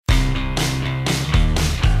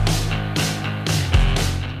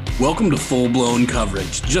Welcome to Full Blown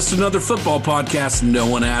Coverage, just another football podcast no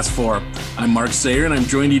one asked for. I'm Mark Sayer, and I'm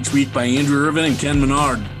joined each week by Andrew Irvin and Ken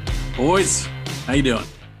Menard. Boys, how you doing?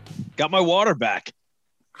 Got my water back.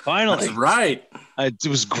 Finally. That's right. It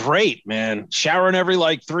was great, man. Showering every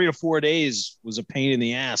 3 to 4 days was a pain in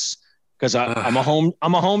the ass because I'm a home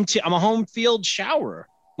field shower.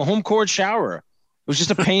 I'm a home court shower. It was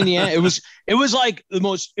just a pain in the ass. It was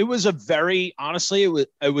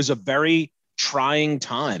a very trying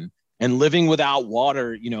time, and living without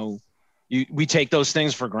water, we take those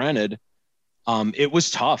things for granted. It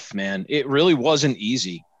was tough, man. It really wasn't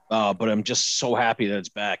easy. But I'm just so happy that it's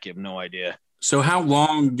back. You have no idea. So how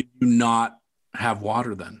long did you not have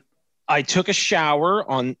water then? I took a shower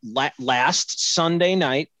on last Sunday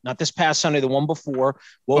night, not this past Sunday, the one before.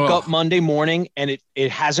 Woke up Monday morning, and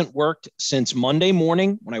it hasn't worked since Monday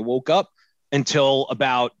morning when I woke up until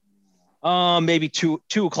about maybe 2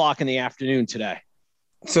 o'clock in the afternoon today.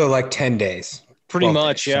 So 10 days. Pretty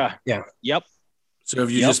much, days. yeah. Yeah. Yep. So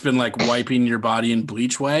have you just been wiping your body in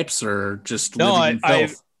bleach wipes or just living in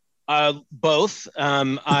filth? Both.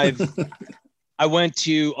 I went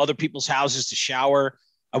to other people's houses to shower.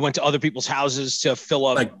 I went to other people's houses to fill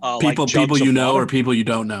up people you know water. Or people you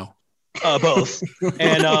don't know. Both.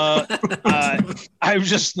 And I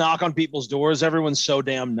just knock on people's doors. Everyone's so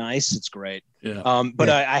damn nice. It's great. Yeah.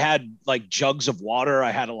 I had jugs of water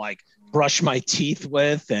I had to brush my teeth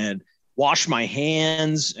with and wash my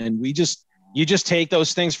hands. And you just take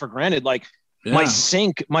those things for granted. My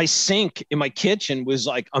sink in my kitchen was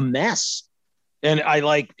a mess. And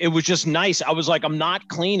it was just nice. I was I'm not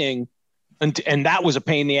cleaning. And that was a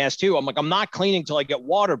pain in the ass too. I'm not cleaning till I get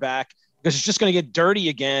water back, because it's just going to get dirty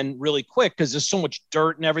again really quick because there's so much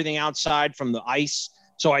dirt and everything outside from the ice.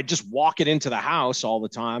 So I just walk it into the house all the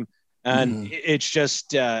time. And it's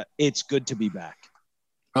just, it's good to be back.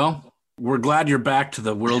 Well, we're glad you're back to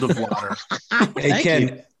the world of water. Hey,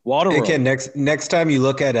 Ken, Ken, next time you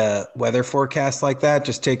look at a weather forecast like that,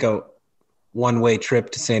 just take a one-way trip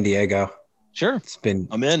to San Diego. Sure. It's been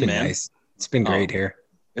man. Nice. It's been great here.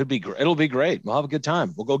 It'll be great. We'll have a good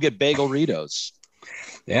time. We'll go get bagel-ritos.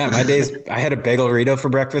 Yeah, I had a bagel-rito for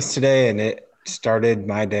breakfast today, and it started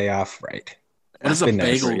my day off right. What is a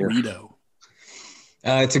bagel-rito?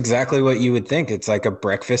 It's exactly what you would think. It's like a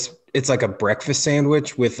breakfast. It's like a breakfast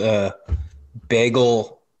sandwich with a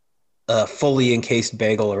bagel, a fully encased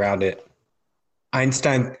bagel around it.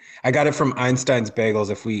 Einstein. I got it from Einstein's Bagels.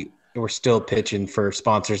 If we're still pitching for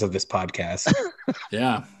sponsors of this podcast.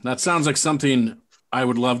 Yeah, that sounds like something I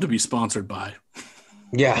would love to be sponsored by.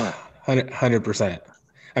 Yeah, 100%.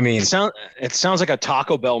 I mean, it sounds like a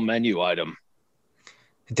Taco Bell menu item.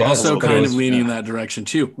 It does, also kind of leaning in that direction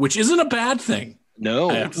too, which isn't a bad thing. No,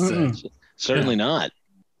 I have to say. Certainly not.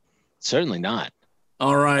 Certainly not.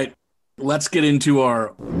 All right, let's get into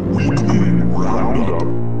our weekly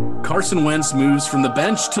roundup. Carson Wentz moves from the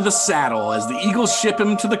bench to the saddle as the Eagles ship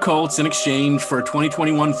him to the Colts in exchange for a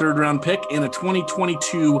 2021 third-round pick and a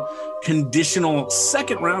 2022 conditional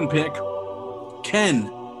second-round pick. Ken,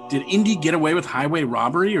 did Indy get away with highway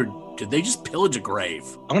robbery, or did they just pillage a grave?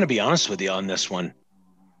 I'm going to be honest with you on this one.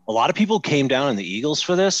 A lot of people came down on the Eagles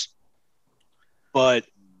for this, but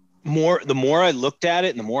the more I looked at it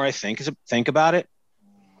and the more I think about it,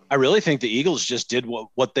 I really think the Eagles just did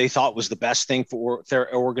what they thought was the best thing for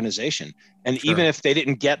their organization. And Sure. Even if they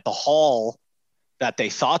didn't get the haul that they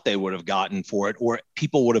thought they would have gotten for it, or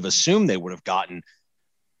people would have assumed they would have gotten,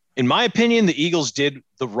 in my opinion, the Eagles did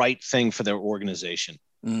the right thing for their organization.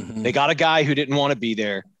 Mm-hmm. They got a guy who didn't want to be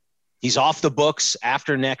there. He's off the books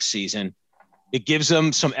after next season. It gives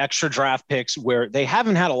them some extra draft picks where they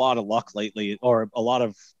haven't had a lot of luck lately, or a lot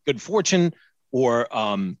of good fortune, or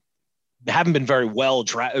haven't been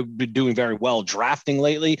doing very well drafting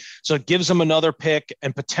lately. So it gives them another pick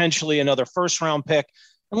and potentially another first-round pick.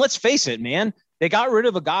 And let's face it, man, they got rid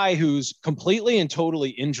of a guy who's completely and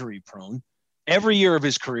totally injury-prone. Every year of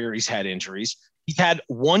his career, he's had injuries. He's had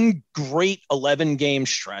one great 11-game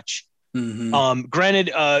stretch. Mm-hmm.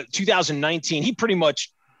 Granted, 2019, he pretty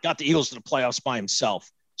much got the Eagles to the playoffs by himself.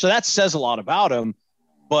 So that says a lot about him.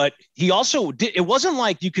 But he also did. It wasn't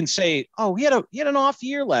like you can say, "Oh, he had an off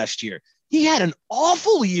year last year." He had an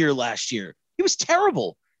awful year last year. He was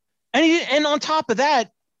terrible, and on top of that,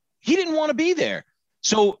 he didn't want to be there.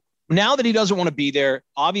 So now that he doesn't want to be there,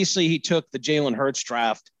 obviously he took the Jalen Hurts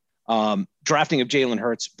draft, drafting of Jalen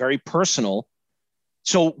Hurts, very personal.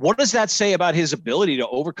 So what does that say about his ability to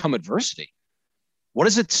overcome adversity? What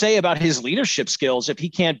does it say about his leadership skills if he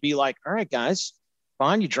can't be like, "All right, guys,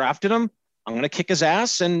 fine, you drafted him. I'm going to kick his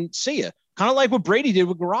ass and see you." Kind of like what Brady did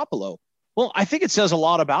with Garoppolo. Well, I think it says a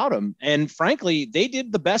lot about him. And frankly, they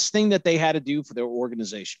did the best thing that they had to do for their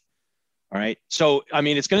organization. All right. So, I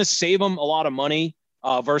mean, it's going to save them a lot of money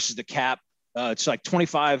versus the cap. It's like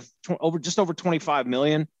just over 25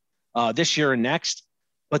 million this year and next,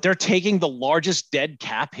 but they're taking the largest dead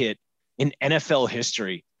cap hit in NFL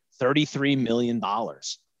history, $33 million.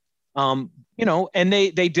 And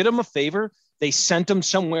they did him a favor. They sent him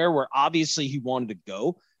somewhere where obviously he wanted to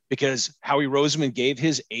go, because Howie Roseman gave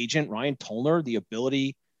his agent, Ryan Tolner, the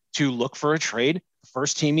ability to look for a trade. The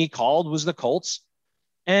first team he called was the Colts.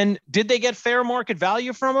 And did they get fair market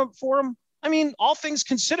value for him? I mean, all things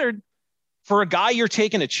considered, for a guy you're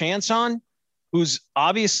taking a chance on, who's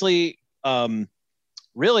obviously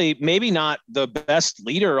really maybe not the best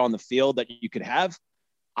leader on the field that you could have,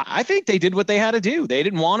 I think they did what they had to do. They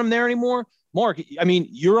didn't want him there anymore. Mark, I mean,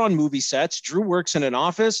 you're on movie sets. Drew works in an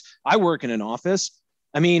office. I work in an office.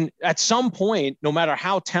 I mean, at some point, no matter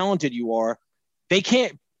how talented you are, they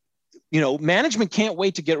can't, management can't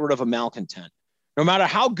wait to get rid of a malcontent, no matter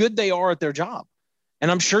how good they are at their job.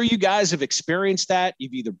 And I'm sure you guys have experienced that.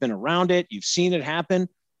 You've either been around it, you've seen it happen.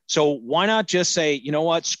 So why not just say, you know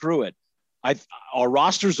what, screw it. Our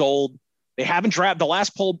roster's old. They haven't drafted. The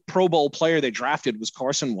last Pro Bowl player they drafted was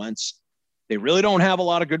Carson Wentz. They really don't have a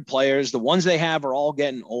lot of good players. The ones they have are all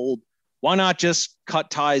getting old. Why not just cut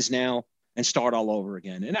ties now and start all over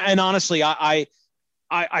again? And honestly, I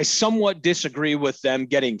somewhat disagree with them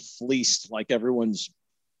getting fleeced like everyone's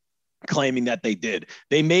claiming that they did.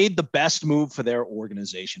 They made the best move for their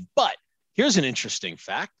organization. But here's an interesting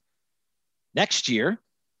fact. Next year,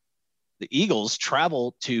 the Eagles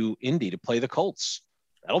travel to Indy to play the Colts.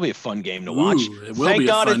 That'll be a fun game to watch. It will be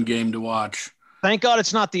a fun game to watch. Thank God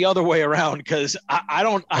it's not the other way around, because I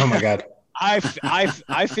don't. Oh my God. I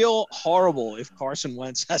feel horrible if Carson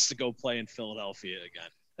Wentz has to go play in Philadelphia again.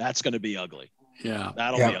 That's going to be ugly. Yeah,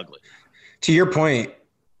 that'll be ugly. To your point,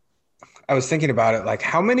 I was thinking about it. Like,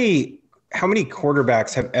 how many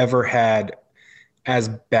quarterbacks have ever had as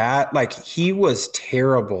bad? Like, he was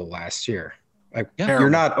terrible last year. Like, you're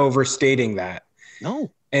not overstating that.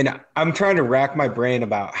 No. And I'm trying to rack my brain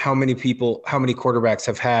about how many quarterbacks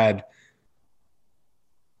have had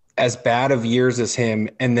as bad of years as him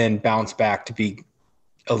and then bounce back to be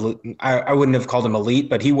I wouldn't have called him elite,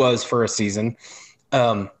 but he was for a season.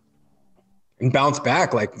 And bounce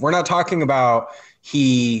back. Like, we're not talking about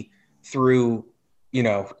he threw, 10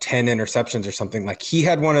 interceptions or something. Like, he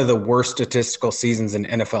had one of the worst statistical seasons in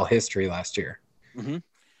NFL history last year. Mm-hmm.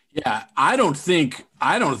 Yeah, I don't think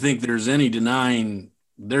there's any denying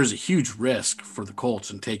there's a huge risk for the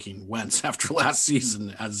Colts in taking Wentz after last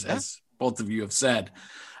season, as both of you have said.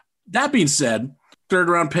 That being said,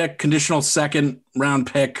 third-round pick, conditional second-round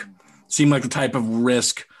pick seemed like the type of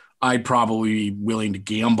risk I'd probably be willing to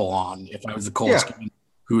gamble on if I was the Colts,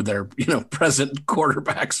 who their present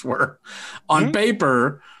quarterbacks were. On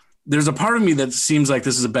paper, there's a part of me that seems like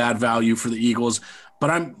this is a bad value for the Eagles,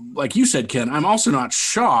 but I'm, like you said, Ken, I'm also not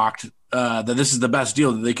shocked that this is the best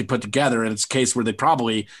deal that they could put together, and it's a case where they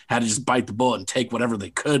probably had to just bite the bullet and take whatever they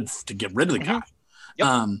could to get rid of the guy.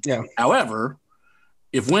 Yep. However,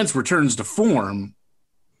 if Wentz returns to form,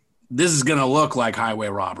 this is going to look like highway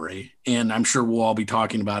robbery, and I'm sure we'll all be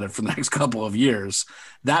talking about it for the next couple of years.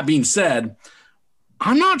 That being said,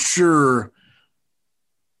 I'm not sure,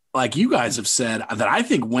 like you guys have said, that I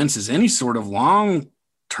think Wentz is any sort of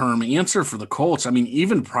long-term answer for the Colts. I mean,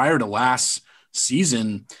 even prior to last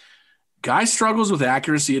season, guy struggles with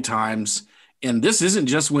accuracy at times, and this isn't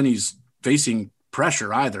just when he's facing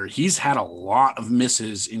pressure either. He's had a lot of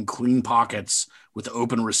misses in clean pockets with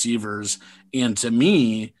open receivers, and to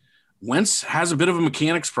me, Wentz has a bit of a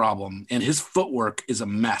mechanics problem, and his footwork is a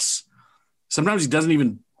mess. Sometimes he doesn't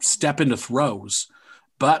even step into throws,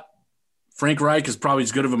 but Frank Reich is probably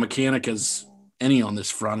as good of a mechanic as any on this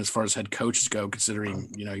front as far as head coaches go,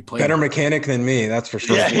 considering, he played better mechanic than me. That's for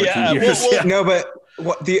sure. No, but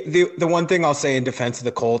the one thing I'll say in defense of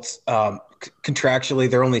the Colts, contractually,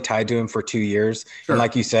 they're only tied to him for 2 years. Sure. And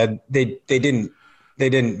like you said, they didn't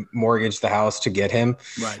mortgage the house to get him.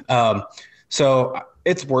 Right. So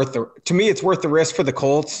it's worth the risk for the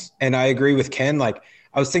Colts. And I agree with Ken. Like,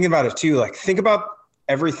 I was thinking about it too. Like, think about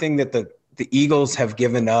everything that the Eagles have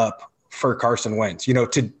given up for Carson Wentz.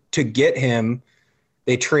 To get him,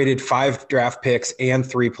 they traded 5 draft picks and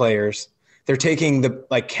 3 players. They're taking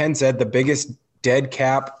like Ken said, the biggest dead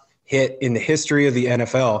cap hit in the history of the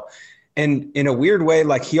NFL. And in a weird way,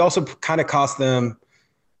 like, he also kind of cost them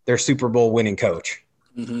their Super Bowl winning coach.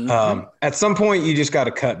 Mm-hmm. At some point, you just got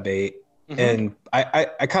to cut bait. Mm-hmm. And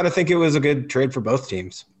I kind of think it was a good trade for both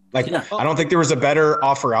teams. Like, I don't think there was a better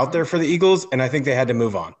offer out there for the Eagles, and I think they had to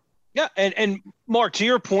move on. Yeah, and Mark, to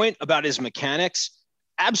your point about his mechanics,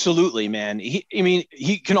 absolutely, man.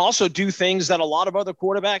 He can also do things that a lot of other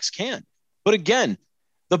quarterbacks can. But again,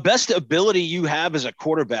 the best ability you have as a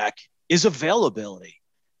quarterback is availability.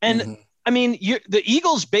 And I mean, the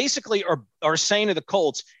Eagles basically are saying to the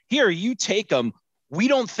Colts, here, you take him. We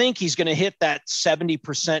don't think he's going to hit that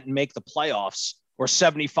 70% and make the playoffs, or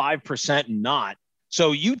 75% and not.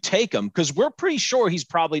 So you take him, because we're pretty sure he's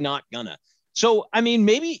probably not gonna. So, I mean,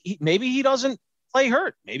 maybe he doesn't play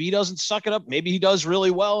hurt. Maybe he doesn't suck it up. Maybe he does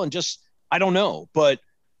really well and just, I don't know. But,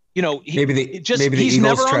 you know, he's Eagles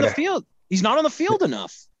never on the field. He's not on the field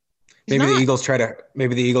enough. Maybe the Eagles try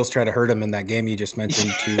to hurt him in that game you just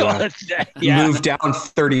mentioned to move down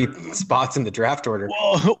 30 spots in the draft order.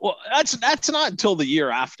 Well, that's not until the year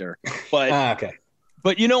after. But okay.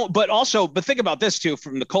 But but think about this too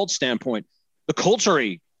from the Colts standpoint. The Colts are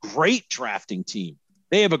a great drafting team.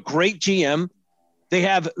 They have a great GM. They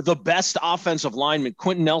have the best offensive lineman.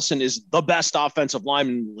 Quentin Nelson is the best offensive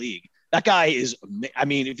lineman in the league. That guy is, I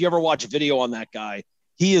mean, if you ever watch a video on that guy,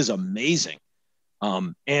 he is amazing.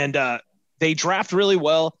 And they draft really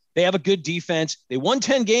well. They have a good defense. They won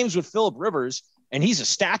 10 games with Phillip Rivers, and he's a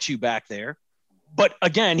statue back there. But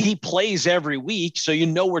again, he plays every week, so you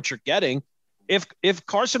know what you're getting. If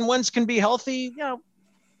Carson Wentz can be healthy, you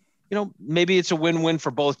know, maybe it's a win-win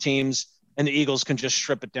for both teams, and the Eagles can just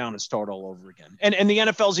strip it down and start all over again. And the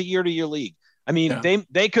NFL's a year-to-year league. I mean,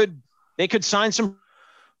 they could sign some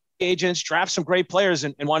agents, draft some great players,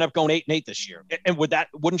 and wind up going 8-8 this year. And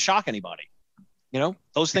wouldn't shock anybody. You know,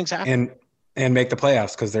 those things happen. And make the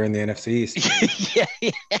playoffs because they're in the NFC East.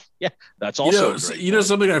 yeah. That's also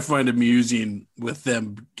something I find amusing with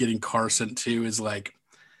them getting Carson too is like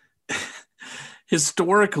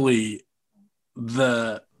historically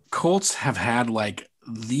the Colts have had like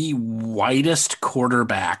the whitest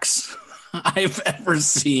quarterbacks I've ever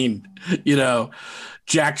seen. You know,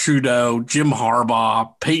 Jack Trudeau, Jim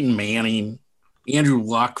Harbaugh, Peyton Manning, Andrew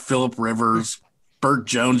Luck, Phillip Rivers, Burt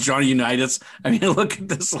Jones, Johnny Unitas. I mean, look at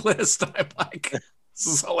this list. I'm like, this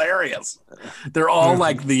is hilarious. They're all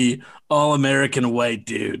like the all-American white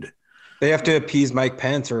dude. They have to appease Mike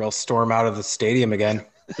Pence or he'll storm out of the stadium again.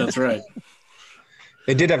 That's right.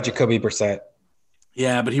 They did have Jacoby Brissett.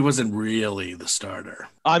 Yeah, but he wasn't really the starter.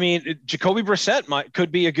 I mean, Jacoby Brissett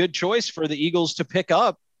could be a good choice for the Eagles to pick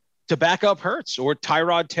up to back up Hurts or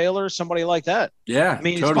Tyrod Taylor, somebody like that. Yeah, I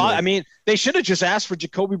mean, totally. They should have just asked for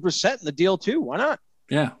Jacoby Brissett in the deal too. Why not?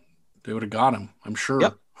 Yeah, they would have got him, I'm sure.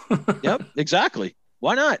 Yep, exactly.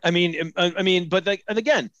 Why not? I mean, but and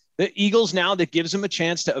again, the Eagles now, that gives them a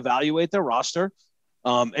chance to evaluate their roster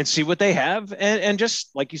and see what they have, and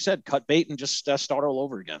just like you said, cut bait and just start all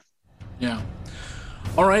over again. Yeah.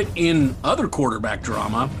 All right, in other quarterback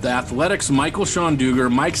drama, the Athletics' Michael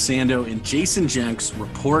Schonduger, Mike Sando, and Jason Jenks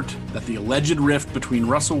report that the alleged rift between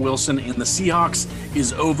Russell Wilson and the Seahawks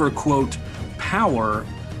is over, quote, power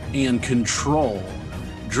and control.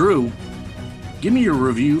 Drew, give me your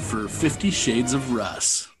review for 50 Shades of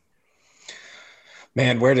Russ.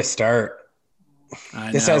 Man, where to start?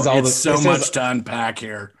 I know, it's so much to unpack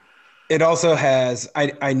here. It also has,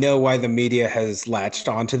 I know why the media has latched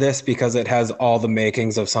onto this, because it has all the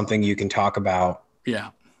makings of something you can talk about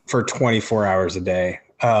for 24 hours a day.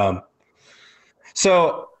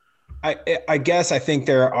 So I guess I think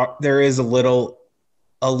there is a little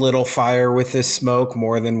fire with this smoke,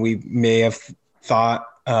 more than we may have thought.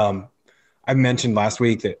 I mentioned last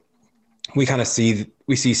week that we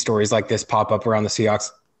see stories like this pop up around the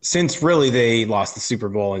Seahawks since really they lost the Super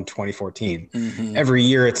Bowl in 2014. Mm-hmm. Every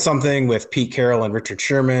year it's something with Pete Carroll and Richard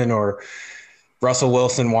Sherman, or Russell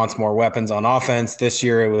Wilson wants more weapons on offense. This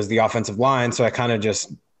year it was the offensive line, so I kind of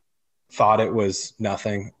just thought it was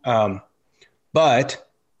nothing. But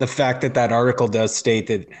the fact that article does state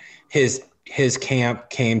that his camp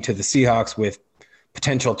came to the Seahawks with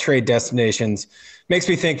potential trade destinations makes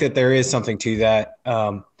me think that there is something to that.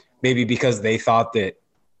 Maybe because they thought that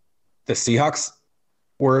the Seahawks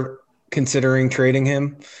were considering trading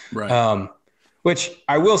him. Right. Which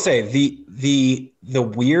I will say, the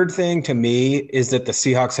weird thing to me is that the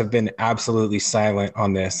Seahawks have been absolutely silent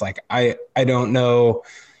on this. Like, I don't know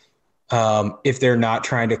if they're not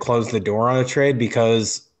trying to close the door on a trade,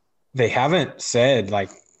 because they haven't said,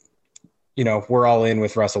 like, you know, we're all in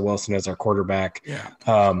with Russell Wilson as our quarterback.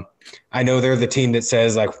 Yeah. I know they're the team that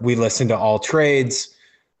says, like, we listen to all trades.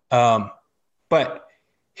 But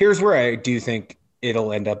here's where I do think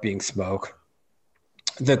it'll end up being smoke.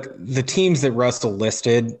 The teams that Russell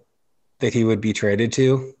listed that he would be traded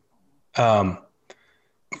to, I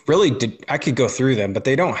could go through them, but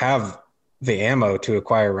they don't have the ammo to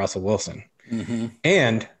acquire Russell Wilson. Mm-hmm.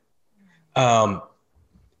 And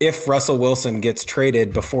if Russell Wilson gets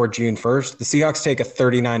traded before June 1st, the Seahawks take a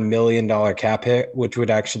 $39 million cap hit, which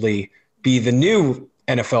would actually be the new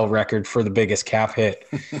NFL record for the biggest cap hit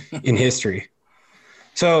in history.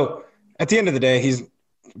 So at the end of the day,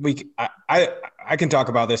 I can talk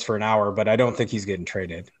about this for an hour, but I don't think he's getting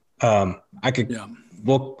traded.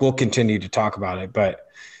 We'll continue to talk about it, but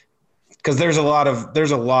because there's a lot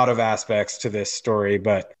of aspects to this story,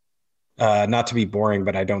 but not to be boring,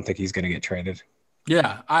 but I don't think he's going to get traded.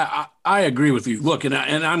 Yeah, I agree with you. Look, and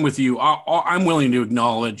I'm with you. I'm willing to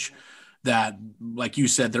acknowledge that, like you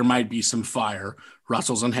said, there might be some fire.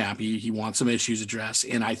 Russell's unhappy. He wants some issues addressed,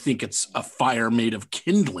 and I think it's a fire made of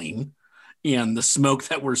kindling. And the smoke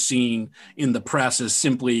that we're seeing in the press is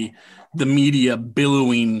simply the media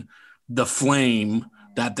billowing the flame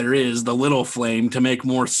that there is, the little flame, to make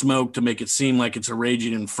more smoke, to make it seem like it's a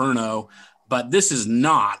raging inferno. But this is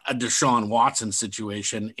not a Deshaun Watson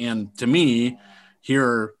situation. And to me,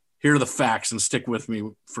 here are the facts, and stick with me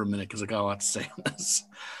for a minute because I got a lot to say on this.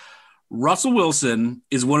 Russell Wilson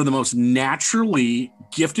is one of the most naturally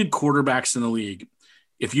gifted quarterbacks in the league.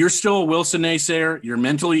 If you're still a Wilson naysayer, you're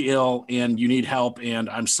mentally ill and you need help, and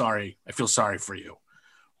I'm sorry. I feel sorry for you.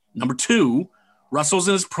 Number two, Russell's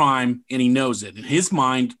in his prime, and he knows it. In his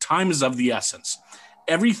mind, time is of the essence.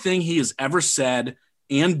 Everything he has ever said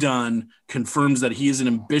and done confirms that he is an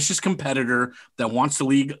ambitious competitor that wants to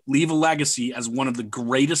leave a legacy as one of the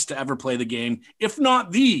greatest to ever play the game, if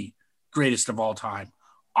not the greatest of all time.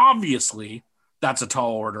 Obviously, that's a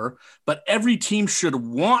tall order, but every team should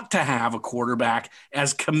want to have a quarterback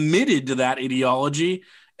as committed to that ideology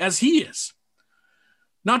as he is.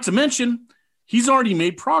 Not to mention, he's already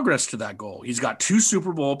made progress to that goal. He's got 2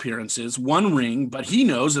 Super Bowl appearances, 1 ring, but he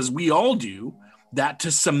knows, as we all do, that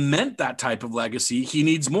to cement that type of legacy, he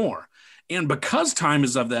needs more. And because time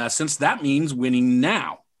is of the essence, that means winning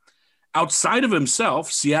now. Outside of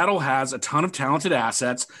himself, Seattle has a ton of talented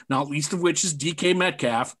assets, not least of which is DK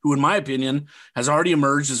Metcalf, who, in my opinion, has already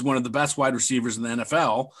emerged as one of the best wide receivers in the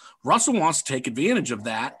NFL. Russell wants to take advantage of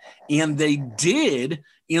that, and they did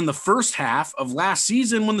in the first half of last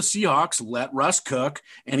season when the Seahawks let Russ cook,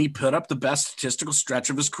 and he put up the best statistical stretch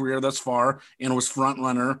of his career thus far and was front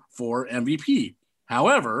runner for MVP.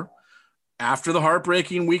 However, after the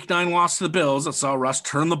heartbreaking Week 9 loss to the Bills that saw Russ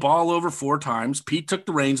turn the ball over 4 times, Pete took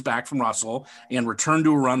the reins back from Russell and returned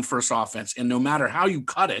to a run-first offense. And no matter how you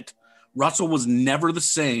cut it, Russell was never the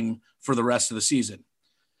same for the rest of the season.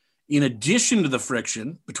 In addition to the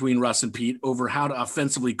friction between Russ and Pete over how to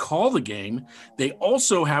offensively call the game, they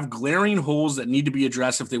also have glaring holes that need to be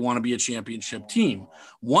addressed if they want to be a championship team.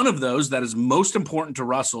 One of those that is most important to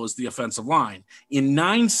Russell is the offensive line. In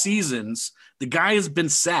 9 seasons, the guy has been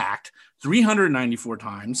sacked 394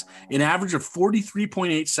 times, an average of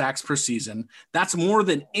 43.8 sacks per season. That's more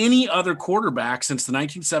than any other quarterback since the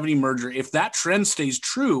 1970 merger. If that trend stays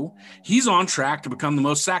true, he's on track to become the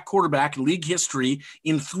most sacked quarterback in league history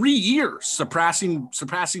in 3 years, surpassing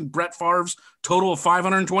Brett Favre's total of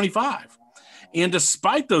 525. And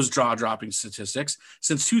despite those jaw-dropping statistics,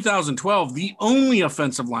 since 2012, the only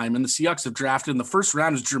offensive lineman the Seahawks have drafted in the first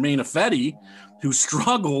round is Germain Ifedi, who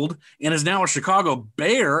struggled and is now a Chicago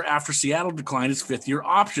Bear after Seattle declined his 5th-year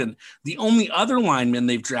option. The only other linemen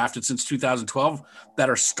they've drafted since 2012 that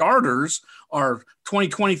are starters are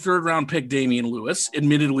 2020 third-round pick Damian Lewis,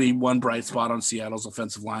 admittedly one bright spot on Seattle's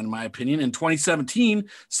offensive line, in my opinion, and 2017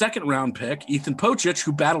 second-round pick Ethan Pocic,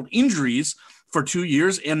 who battled injuries for 2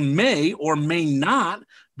 years and may or may not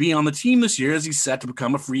be on the team this year as he's set to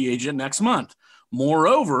become a free agent next month.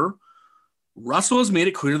 Moreover, Russell has made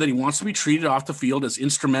it clear that he wants to be treated off the field as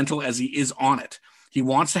instrumental as he is on it. He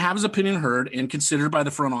wants to have his opinion heard and considered by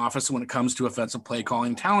the front office when it comes to offensive play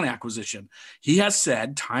calling, talent acquisition. He has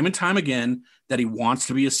said time and time again that he wants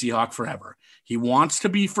to be a Seahawk forever. He wants to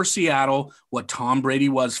be for Seattle what Tom Brady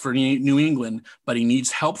was for New England, but he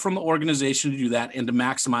needs help from the organization to do that and to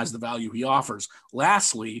maximize the value he offers.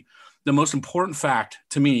 Lastly, the most important fact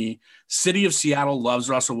to me, city of Seattle loves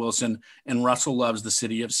Russell Wilson, and Russell loves the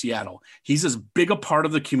city of Seattle. He's as big a part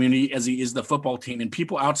of the community as he is the football team, and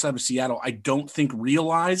people outside of Seattle, I don't think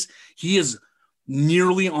realize he is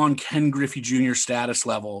nearly on Ken Griffey Jr. status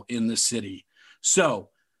level in this city. So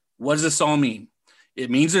what does this all mean? It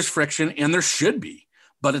means there's friction, and there should be,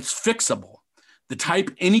 but it's fixable. The type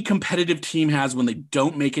any competitive team has when they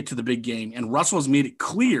don't make it to the big game. And Russell has made it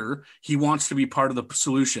clear he wants to be part of the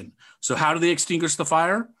solution. So how do they extinguish the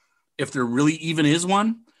fire? If there really even is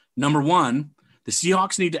one, number one, the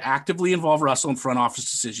Seahawks need to actively involve Russell in front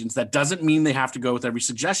office decisions. That doesn't mean they have to go with every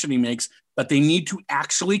suggestion he makes, but they need to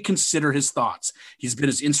actually consider his thoughts. He's been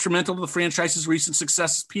as instrumental to the franchise's recent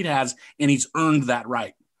success as Pete has, and he's earned that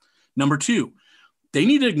right. Number two, they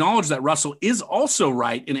need to acknowledge that Russell is also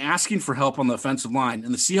right in asking for help on the offensive line,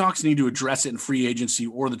 and the Seahawks need to address it in free agency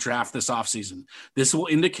or the draft this offseason. This will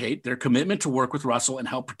indicate their commitment to work with Russell and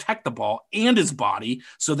help protect the ball and his body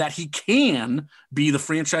so that he can be the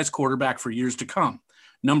franchise quarterback for years to come.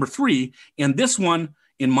 Number 3, and this one,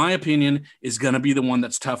 in my opinion, is going to be the one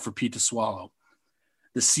that's tough for Pete to swallow.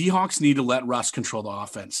 The Seahawks need to let Russ control the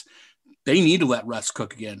offense. They need to let Russ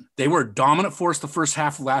cook again. They were a dominant force the first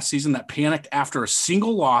half of last season that panicked after a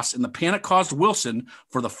single loss, and the panic caused Wilson,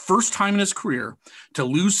 for the first time in his career, to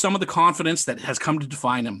lose some of the confidence that has come to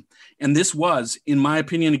define him. And this was, in my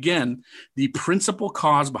opinion, again, the principal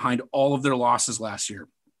cause behind all of their losses last year.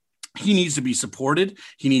 He needs to be supported.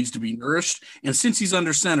 He needs to be nourished. And since he's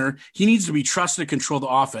under center, he needs to be trusted to control the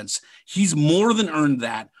offense. He's more than earned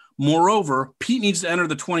that. Moreover, Pete needs to enter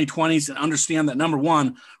the 2020s and understand that, number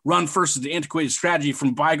 1, run first is the antiquated strategy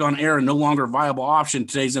from bygone era and no longer a viable option in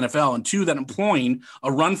today's NFL. And 2, that employing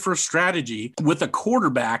a run first strategy with a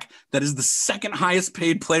quarterback that is the second highest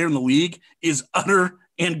paid player in the league is utter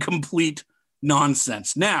and complete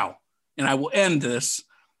nonsense. Now, and I will end this,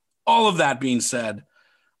 all of that being said,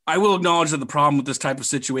 I will acknowledge that the problem with this type of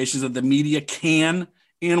situation is that the media can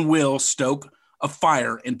and will stoke a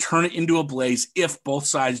fire and turn it into a blaze if both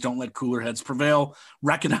sides don't let cooler heads prevail,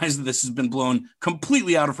 recognize that this has been blown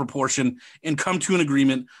completely out of proportion, and come to an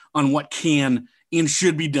agreement on what can and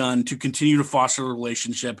should be done to continue to foster a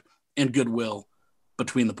relationship and goodwill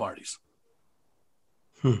between the parties.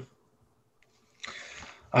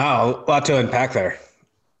 Wow, a lot to unpack there.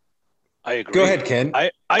 I agree. Go ahead, Ken.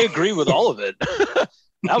 I agree with all of it.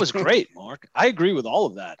 That was great, Mark. I agree with all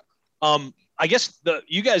of that. I guess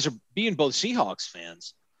you guys are being both Seahawks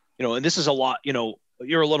fans, and this is a lot,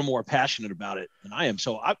 you're a little more passionate about it than I am.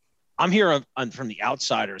 So I'm here from the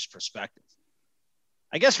outsider's perspective.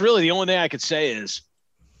 I guess really the only thing I could say is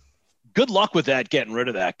good luck with that, getting rid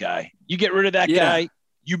of that guy. You get rid of that guy,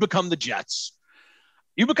 you become the Jets.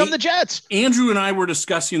 The Jets. Andrew and I were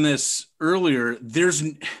discussing this earlier. There's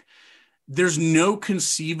no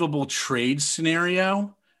conceivable trade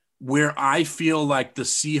scenario where I feel like the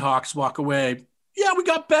Seahawks walk away, yeah, we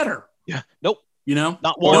got better. Yeah. Nope.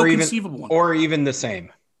 Not one. Or conceivable one. Or even the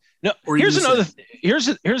same. No. Here's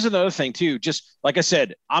another thing too. Just like I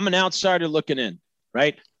said, I'm an outsider looking in,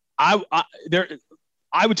 right? I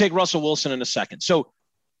would take Russell Wilson in a second. So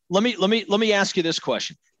let me ask you this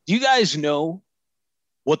question. Do you guys know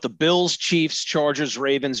what the Bills, Chiefs, Chargers,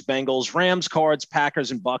 Ravens, Bengals, Rams, Cards,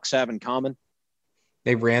 Packers, and Bucks have in common?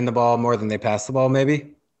 They ran the ball more than they passed the ball,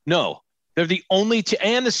 maybe? No. They're the only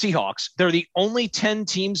and the Seahawks, they're the only 10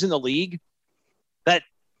 teams in the league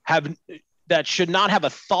that should not have a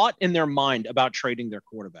thought in their mind about trading their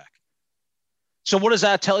quarterback. So what does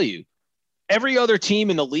that tell you? Every other team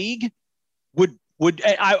in the league would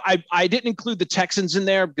I didn't include the Texans in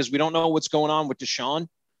there because we don't know what's going on with Deshaun.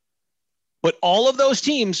 But all of those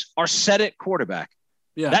teams are set at quarterback.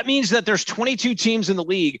 Yeah. That means that there's 22 teams in the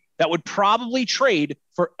league that would probably trade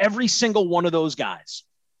for every single one of those guys.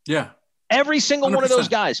 Yeah. Every single 100%. One of those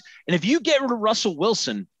guys. And if you get rid of Russell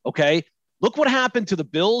Wilson, okay, look what happened to the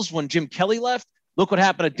Bills when Jim Kelly left. Look what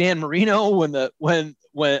happened to Dan Marino when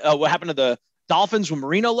what happened to the Dolphins when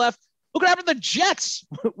Marino left. Look what happened to the Jets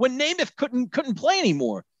when Namath couldn't play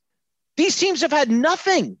anymore. These teams have had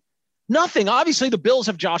nothing. Nothing. Obviously, the Bills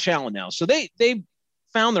have Josh Allen now, so they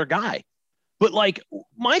found their guy. But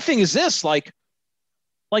my thing is this: like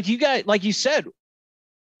you guys, like you said,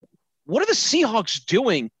 what are the Seahawks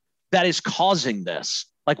doing that is causing this?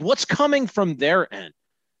 Like, what's coming from their end?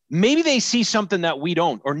 Maybe they see something that we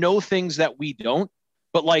don't, or know things that we don't.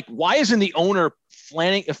 But why isn't the owner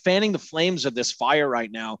fanning the flames of this fire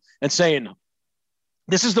right now and saying,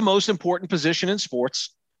 "This is the most important position in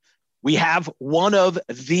sports. We have one of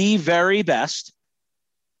the very best.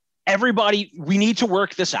 Everybody, we need to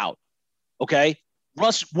work this out." Okay.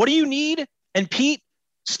 Russ, what do you need? And Pete,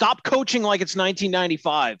 stop coaching like it's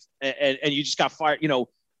 1995 and you just got fired,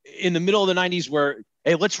 in the middle of the 90s where,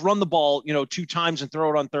 hey, let's run the ball, 2 times and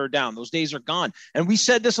throw it on third down. Those days are gone. And we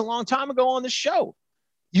said this a long time ago on the show.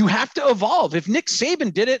 You have to evolve. If Nick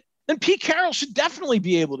Saban did it, then Pete Carroll should definitely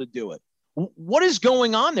be able to do it. What is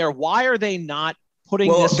going on there? Why are they not putting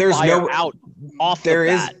this fire out off the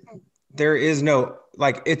bat? There is no,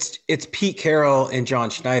 it's Pete Carroll and John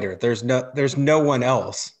Schneider. There's no one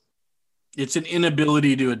else. It's an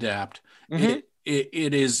inability to adapt. Mm-hmm.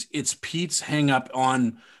 It's Pete's hang up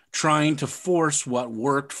on trying to force what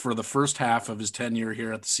worked for the first half of his tenure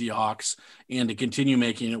here at the Seahawks and to continue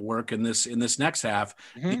making it work in this next half.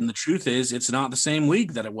 Mm-hmm. And the truth is, it's not the same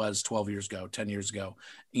league that it was 12 years ago, 10 years ago.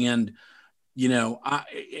 And,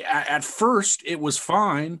 at first it was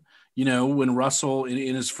fine. when Russell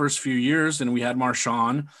in his first few years, and we had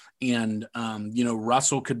Marshawn, and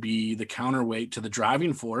Russell could be the counterweight to the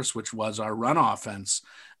driving force, which was our run offense.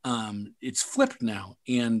 It's flipped now,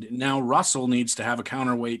 and now Russell needs to have a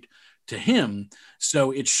counterweight to him.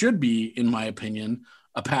 So it should be, in my opinion,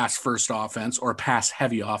 a pass first offense, or a pass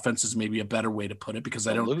heavy offense is maybe a better way to put it, because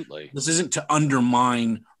this isn't to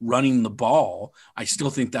undermine running the ball. I still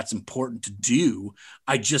think that's important to do.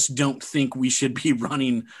 I just don't think we should be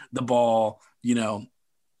running the ball,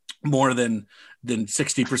 more than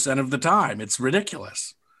 60% of the time. It's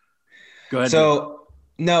ridiculous. Go ahead. So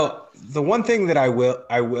no, the one thing that I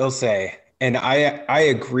will say, and I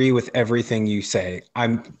agree with everything you say.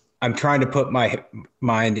 I'm trying to put my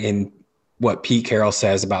mind in what Pete Carroll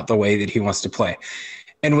says about the way that he wants to play.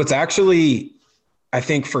 And what's actually, I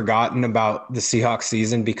think, forgotten about the Seahawks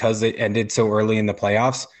season, because it ended so early in the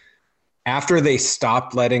playoffs, after they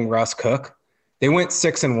stopped letting Russ cook, they went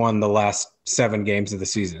 6-1 the last 7 games of the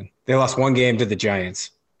season. They lost 1 game to the Giants,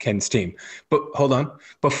 Ken's team. But hold on.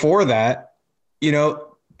 Before that, they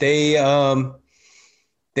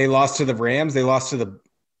lost to the Rams, they lost to the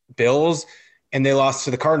Bills, and they lost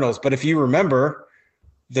to the Cardinals. But if you remember,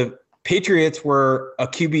 the Patriots were a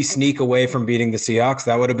QB sneak away from beating the Seahawks.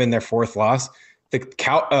 That would have been their 4th loss.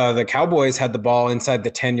 The Cowboys had the ball inside the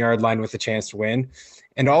 10-yard line with a chance to win.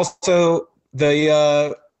 And also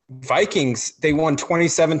the Vikings, they won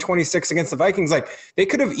 27-26 against the Vikings. Like, they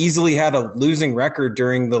could have easily had a losing record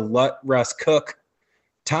during the let Russ cook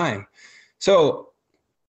time. So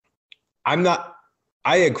I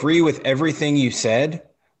agree with everything you said,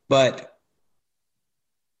 but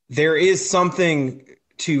there is something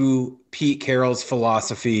to Pete Carroll's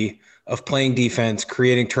philosophy of playing defense,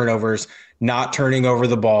 creating turnovers, not turning over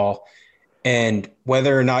the ball. And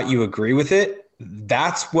whether or not you agree with it,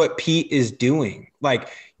 that's what Pete is doing. Like,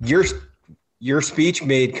 your speech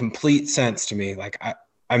made complete sense to me. Like,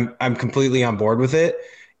 I'm completely on board with it.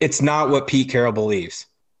 It's not what Pete Carroll believes.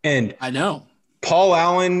 And I know Paul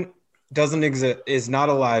Allen doesn't exist, is not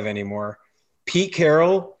alive anymore. Pete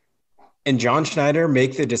Carroll and John Schneider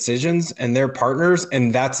make the decisions, and they're partners,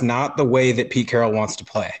 and that's not the way that Pete Carroll wants to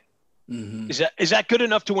play. Mm-hmm. Is that good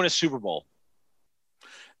enough to win a Super Bowl?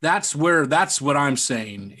 That's what I'm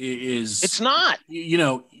saying is it's not. We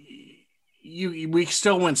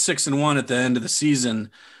still went 6-1 at the end of the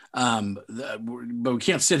season, but we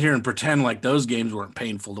can't sit here and pretend like those games weren't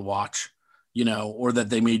painful to watch, or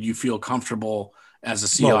that they made you feel comfortable as a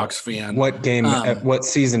Seahawks fan. What game, what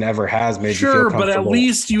season ever has made you feel comfortable? Sure, but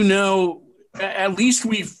at least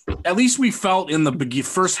we felt in the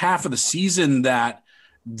first half of the season that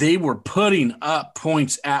they were putting up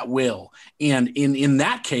points at will. And in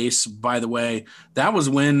that case, by the way, that was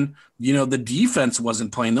when, the defense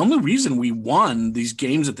wasn't playing. The only reason we won these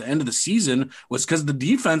games at the end of the season was because the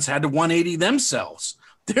defense had to 180 themselves.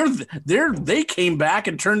 They came back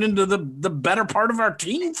and turned into the better part of our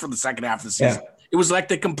team for the second half of the season. Yeah. It was like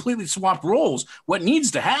they completely swapped roles. What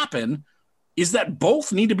needs to happen is that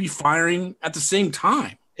both need to be firing at the same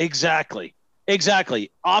time. Exactly.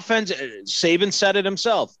 Offense, Saban said it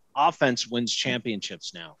himself. Offense wins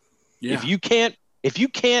championships now. Yeah. If you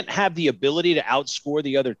can't have the ability to outscore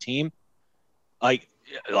the other team, like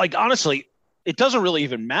honestly, it doesn't really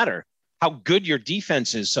even matter how good your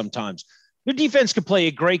defense is. Sometimes your defense could play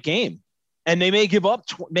a great game, and they may give up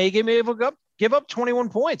 21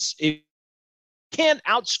 points. If you can't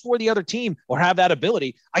outscore the other team or have that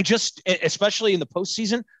ability, especially in the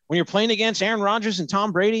postseason when you're playing against Aaron Rodgers and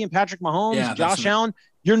Tom Brady and Patrick Mahomes and Josh Allen,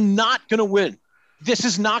 you're not going to win. This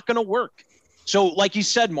is not going to work. So, like you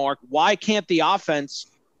said, Mark, why can't the offense,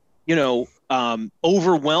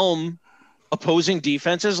 overwhelm opposing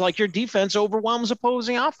defenses like your defense overwhelms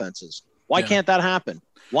opposing offenses? Why can't that happen?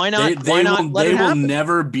 Why not? They will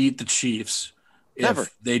never beat the Chiefs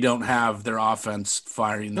if they don't have their offense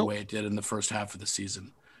firing the way it did in the first half of the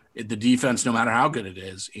season. The defense, no matter how good it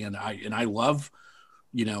is, and I love,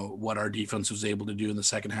 what our defense was able to do in the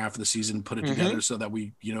second half of the season, put it together so that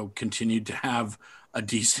we, continued to have a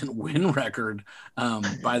decent win record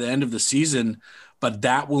by the end of the season. But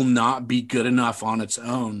that will not be good enough on its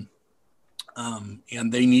own.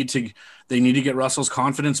 And they need to get Russell's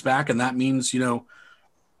confidence back, and that means,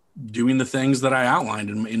 doing the things that I outlined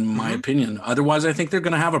in my opinion. Otherwise, I think they're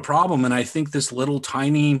going to have a problem. And I think this little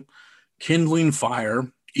tiny kindling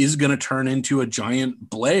fire is going to turn into a giant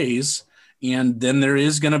blaze, and then there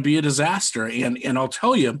is going to be a disaster. And I'll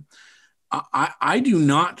tell you, I do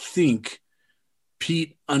not think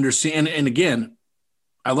Pete understand. And again,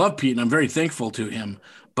 I love Pete and I'm very thankful to him.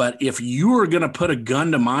 But if you are going to put a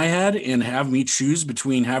gun to my head and have me choose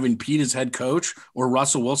between having Pete as head coach or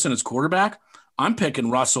Russell Wilson as quarterback, I'm picking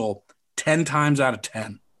Russell 10 times out of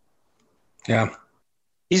 10. Yeah.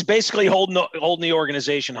 He's basically holding the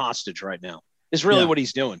organization hostage right now. Is really what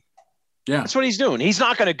he's doing. Yeah. That's what he's doing. He's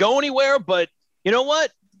not going to go anywhere, but you know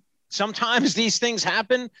what? Sometimes these things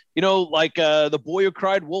happen, like the boy who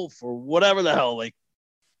cried wolf or whatever the hell. Like,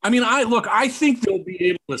 I mean, I think they'll be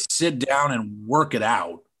able to sit down and work it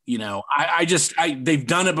out. They've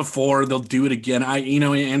done it before. They'll do it again.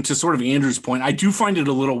 And to sort of Andrew's point, I do find it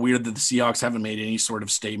a little weird that the Seahawks haven't made any sort of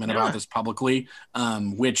statement about this publicly,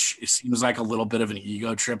 which seems like a little bit of an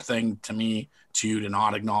ego trip thing to me to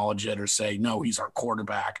not acknowledge it or say, no, he's our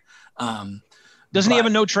quarterback. Doesn't he have a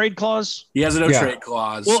no trade clause? He has a no trade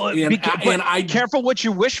clause. Well, careful what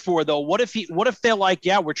you wish for though. What if they're like,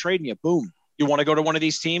 yeah, we're trading you. Boom. You want to go to one of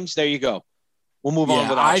these teams? There you go. We'll move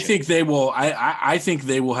on. I think they will. I think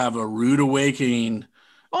they will have a rude awakening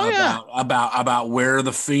about where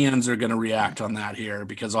the fans are going to react on that here.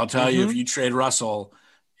 Because I'll tell you, if you trade Russell,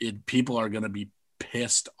 people are going to be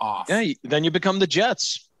pissed off. Yeah, then you become the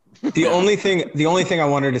Jets. The only thing I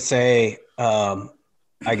wanted to say,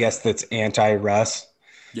 I guess that's anti-Russ.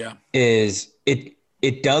 Yeah, is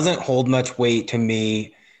it doesn't hold much weight to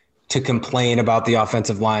me to complain about the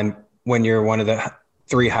offensive line when you're one of the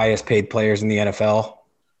 3 highest paid players in the NFL.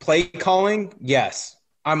 Play calling, yes,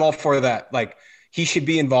 I'm all for that. Like, he should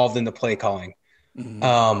be involved in the play calling.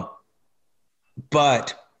 Mm-hmm.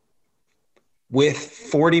 But with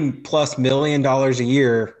 $40+ million a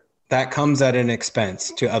year, that comes at an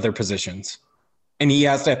expense to other positions. And he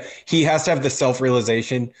has to have the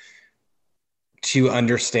self-realization to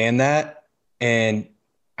understand that. And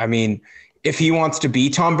I mean, if he wants to be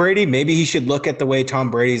Tom Brady, maybe he should look at the way Tom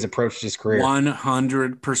Brady's approached his career.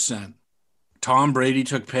 100%. Tom Brady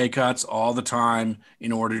took pay cuts all the time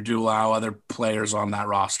in order to allow other players on that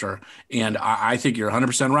roster. And I think you're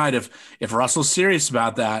 100% right. If Russell's serious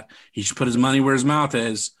about that, he should put his money where his mouth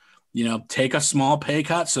is. Take a small pay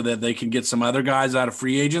cut so that they can get some other guys out of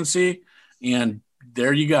free agency. And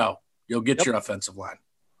there you go. You'll get your offensive line.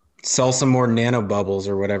 Sell some more nano bubbles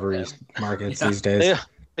or whatever he markets these days.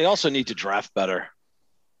 They also need to draft better.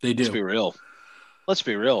 They do. Let's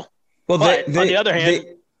be real. Well, but on the other hand,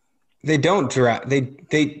 they don't draft. They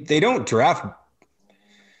don't draft.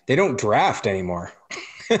 They don't draft anymore.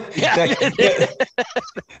 Yeah.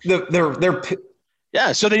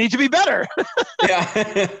 Yeah. So they need to be better. Yeah.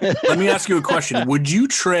 Let me ask you a question. Would you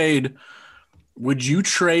trade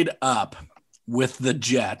up with the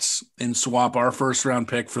Jets and swap our first round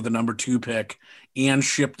pick for the number 2 pick and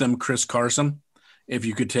ship them Chris Carson if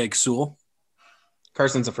you could take Sewell?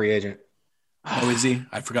 Carson's a free agent. Oh, is he?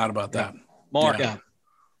 I forgot about that. Mark.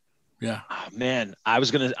 Yeah. Oh, man, I was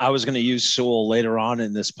gonna use Sewell later on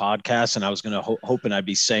in this podcast, and I was gonna hoping I'd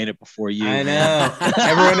be saying it before you. I know.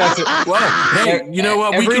 Everyone has to. Well, hey, you know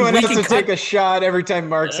what? Everyone has to take a shot every time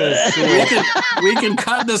Mark says Sewell. we can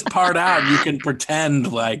cut this part out. You can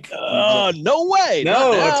pretend like. Oh, no way!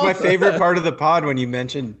 No, it's my favorite part of the pod when you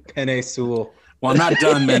mention Penei Sewell. Well, I'm not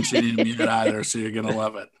done mentioning it either, so you're gonna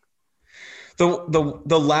love it.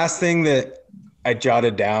 The last thing that I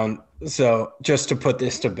jotted down. So just to put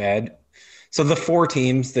this to bed, so the 4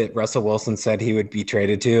 teams that Russell Wilson said he would be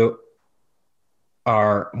traded to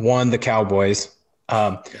are, 1, the Cowboys.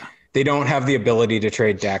 They don't have the ability to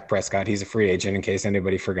trade Dak Prescott. He's a free agent, in case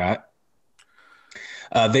anybody forgot.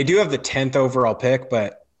 They do have the 10th overall pick,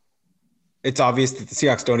 but it's obvious that the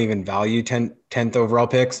Seahawks don't even value 10th overall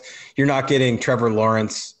picks. You're not getting Trevor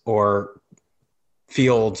Lawrence or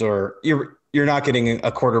Fields, or you're not getting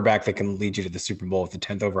a quarterback that can lead you to the Super Bowl with the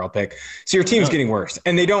 10th overall pick. So your team's getting worse.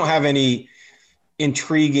 And they don't have any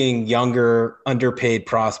intriguing, younger, underpaid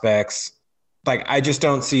prospects. Like, I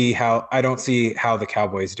don't see how the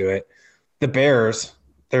Cowboys do it. The Bears,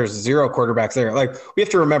 there's 0 quarterbacks there. Like, we have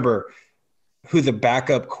to remember who the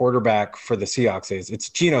backup quarterback for the Seahawks is. It's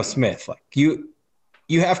Geno Smith. Like, you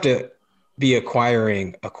have to be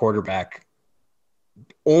acquiring a quarterback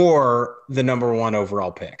or the number 1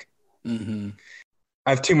 overall pick. Mm-hmm. I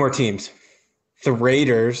have 2 more teams. The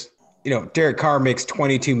Raiders, Derek Carr makes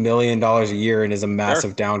 $22 million a year and is a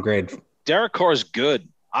massive downgrade. Derek Carr is good.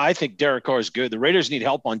 I think Derek Carr is good. The Raiders need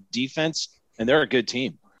help on defense, and they're a good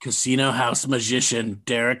team. Casino house magician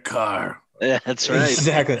Derek Carr. Yeah, that's right.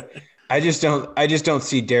 Exactly. I just don't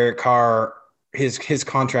see Derek Carr. His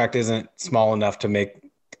contract isn't small enough to make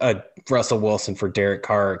a Russell Wilson for Derek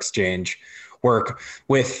Carr exchange work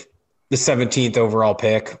with the 17th overall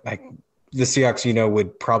pick. Like, the Seahawks,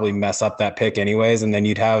 would probably mess up that pick anyways, and then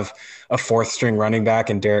you'd have a 4th string running back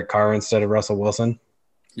in Derek Carr instead of Russell Wilson.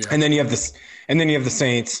 Yeah. And then you have the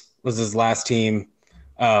Saints was his last team.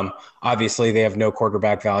 Obviously, they have no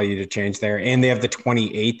quarterback value to change there, and they have the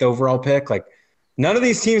 28th overall pick. Like, None of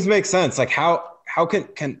these teams make sense. Like how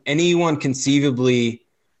can anyone conceivably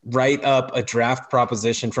write up a draft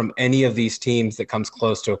proposition from any of these teams that comes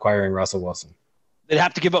close to acquiring Russell Wilson? They'd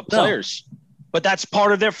have to give up players, but that's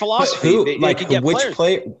part of their philosophy. Who, they could get which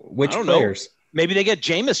players. Which players? Maybe they get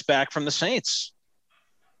Jameis back from the Saints.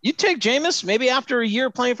 You take Jameis maybe after a year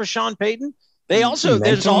playing for Sean Payton. There's also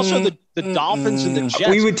the Dolphins and the Jets.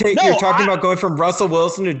 We would take. You're talking about going from Russell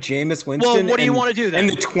Wilson to Jameis Winston. Well, what do you want to do then? And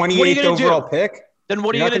the 28th overall pick. Then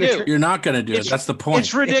what are you going to do? You're not going to do it. That's the point.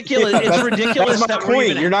 It's ridiculous. It's ridiculous. That's my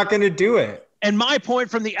point. You're not going to do it. And my point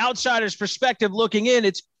from the outsider's perspective looking in,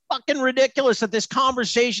 it's fucking ridiculous that this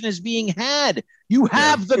conversation is being had. You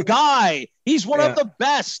have the guy. He's one of the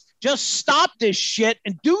best. Just stop this shit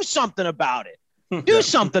and do something about it. Do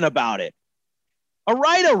something about it. All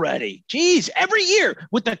right already. Jeez, every year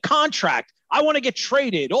with the contract, I want to get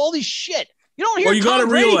traded. All this shit. You don't hear. Well, you got to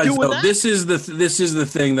realize though, that. this is the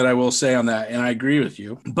thing that I will say on that, and I agree with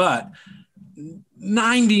you. But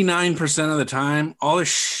 99% of the time, all this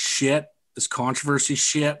shit, this controversy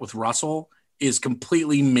shit with Russell, is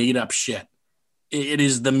completely made up shit. It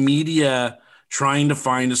is the media trying to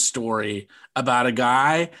find a story about a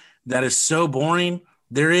guy that is so boring.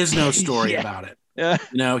 There is no story about it. Yeah.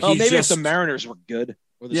 You know, maybe if the Mariners were good.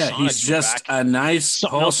 He's just a nice,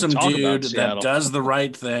 wholesome dude that does the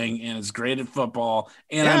right thing and is great at football.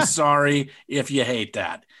 And I'm sorry if you hate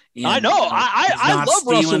that. And, I know. I love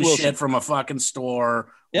stealing Russell Wilson. shit from a fucking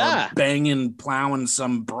store. Or banging, plowing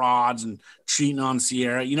some broads and cheating on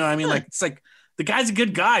Sierra. You know what I mean? Like, it's like the guy's a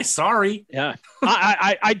good guy. Sorry. Yeah.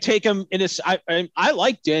 I'd take him in I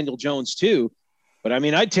like Daniel Jones too. But I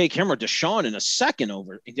mean, I'd take him or Deshaun in a second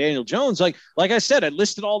over Daniel Jones. Like I said, I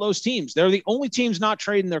listed all those teams. They're the only teams not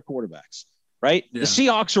trading their quarterbacks, right? Yeah. The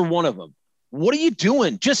Seahawks are one of them. What are you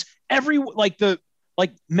doing? Just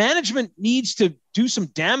management needs to do some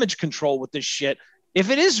damage control with this shit.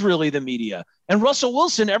 If it is really the media and Russell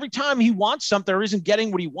Wilson, every time he wants something or isn't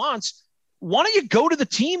getting what he wants, why don't you go to the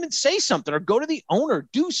team and say something or go to the owner,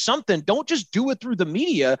 do something. Don't just do it through the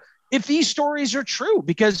media. If these stories are true,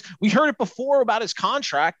 because we heard it before about his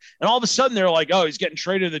contract and all of a sudden they're like, oh, he's getting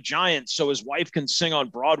traded to the Giants so his wife can sing on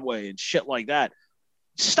Broadway and shit like that.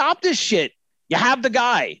 Stop this shit. You have the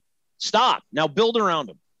guy. Stop. Now build around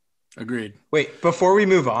him. Agreed. Wait, before we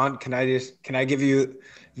move on, can I give you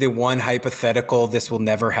the one hypothetical this will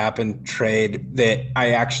never happen trade that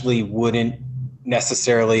I actually wouldn't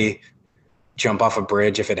necessarily jump off a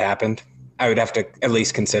bridge if it happened? I would have to at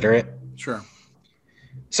least consider it. Sure.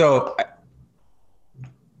 So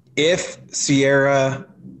if Sierra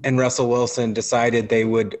and Russell Wilson decided they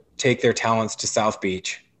would take their talents to South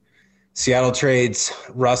Beach, Seattle trades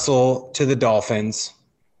Russell to the Dolphins,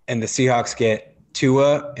 and the Seahawks get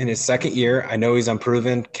Tua in his second year. I know he's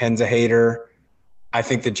unproven. Ken's a hater. I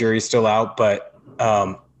think the jury's still out, but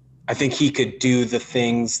I think he could do the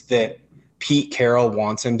things that Pete Carroll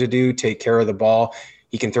wants him to do, take care of the ball.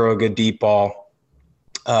 He can throw a good deep ball.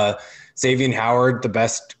 Xavier Howard, the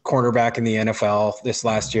best cornerback in the NFL this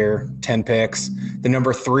last year, 10 picks, the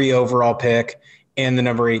number 3 overall pick, and the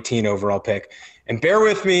number 18 overall pick. And bear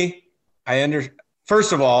with me.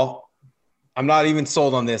 First of all, I'm not even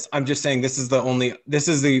sold on this. I'm just saying this is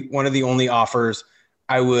one of the only offers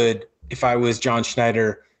I would, if I was John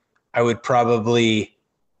Schneider, I would probably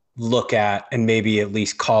look at and maybe at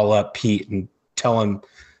least call up Pete and tell him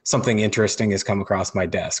something interesting has come across my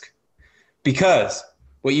desk. Because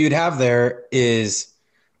what you'd have there is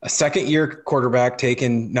a second-year quarterback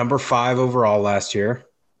taken number 5 overall last year.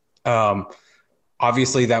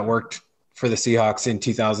 Obviously, that worked for the Seahawks in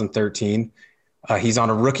 2013. He's on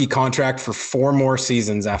a rookie contract for 4 more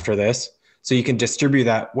seasons after this, so you can distribute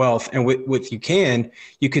that wealth. And with you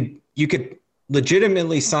could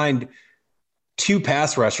legitimately sign 2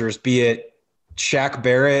 pass rushers, be it Shaq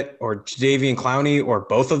Barrett or Jadeveon Clowney or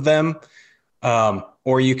both of them,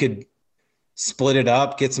 or you could split it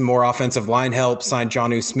up, get some more offensive line help, sign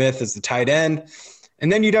Jonnu Smith as the tight end.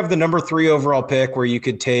 And then you'd have the number 3 overall pick where you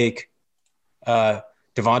could take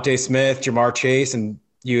Devontae Smith, Jamar Chase, and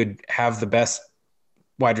you would have the best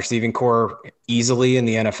wide receiving core easily in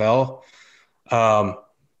the NFL.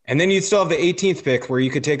 And then you'd still have the 18th pick where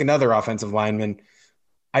you could take another offensive lineman.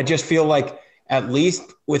 I just feel like at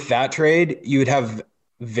least with that trade, you would have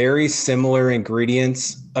very similar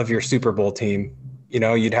ingredients of your Super Bowl team. You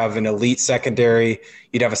know, you'd have an elite secondary.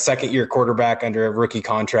 You'd have a second-year quarterback under a rookie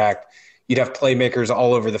contract. You'd have playmakers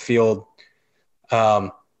all over the field.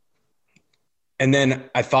 And then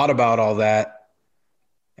I thought about all that,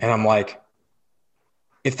 and I'm like,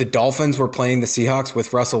 if the Dolphins were playing the Seahawks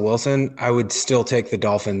with Russell Wilson, I would still take the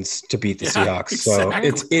Dolphins to beat the Seahawks. Exactly. So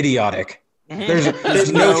it's idiotic.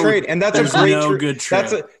 There's no trade, and that's a great good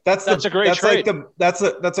trade. That's a great trade. Like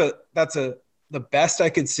the best I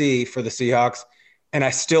could see for the Seahawks, and I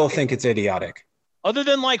still think it's idiotic. Other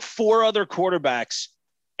than like 4 other quarterbacks,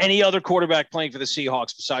 any other quarterback playing for the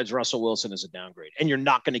Seahawks besides Russell Wilson is a downgrade, and you're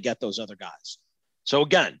not going to get those other guys. So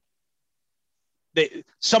again,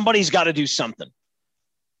 somebody's got to do something.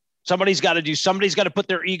 Somebody's got to put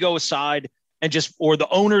their ego aside or the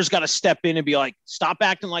owner's got to step in and be like, stop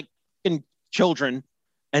acting like children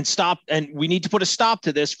and stop. And we need to put a stop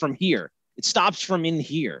to this from here. It stops from in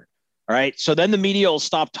here. All right. So then the media will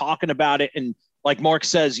stop talking about it. And like Mark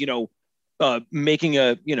says, making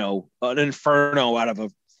an inferno out of a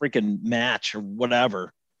freaking match or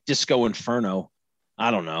whatever, Disco Inferno. I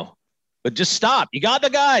don't know, but just stop. You got the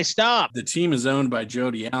guy. Stop. The team is owned by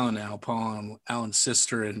Jody Allen now, Paul Allen's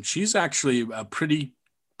sister, and she's actually a pretty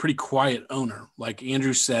quiet owner. Like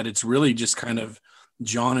Andrew said, it's really just kind of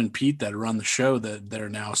John and Pete that run the show there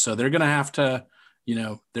now. So they're going to have to,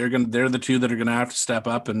 they're the two that are going to have to step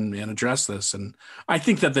up and address this. And I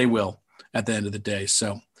think that they will at the end of the day.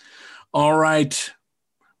 So, all right.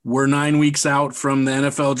 We're 9 weeks out from the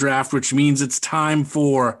NFL draft, which means it's time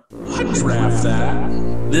for Draft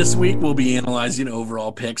That. This week, we'll be analyzing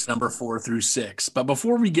overall picks number 4 through 6. But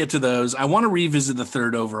before we get to those, I want to revisit the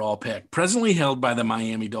 3rd overall pick, presently held by the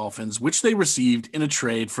Miami Dolphins, which they received in a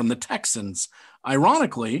trade from the Texans.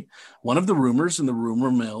 Ironically, one of the rumors in the rumor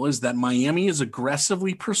mill is that Miami is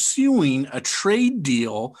aggressively pursuing a trade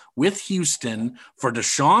deal with Houston for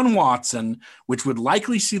Deshaun Watson, which would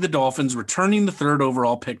likely see the Dolphins returning the 3rd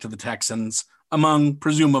overall pick to the Texans, among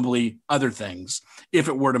presumably other things, if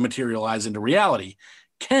it were to materialize into reality.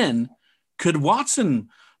 Ken, could Watson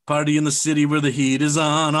party in the city where the heat is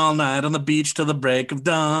on all night on the beach till the break of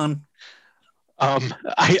dawn?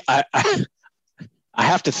 I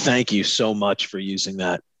have to thank you so much for using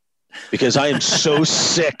that, because I am so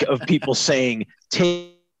sick of people saying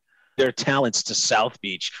take their talents to South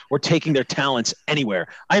Beach or taking their talents anywhere.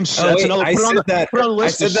 I said that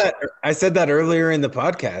earlier in the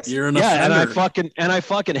podcast. You're an offender. and I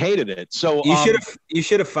fucking hated it. So you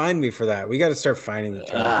should have fined me for that. We got to start finding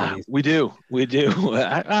the we do.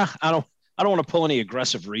 I don't want to pull any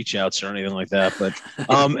aggressive reach outs or anything like that. But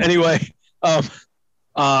anyway,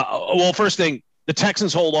 well, first thing, the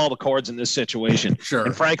Texans hold all the cards in this situation. Sure.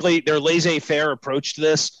 And frankly, their laissez-faire approach to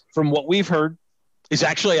this, from what we've heard, is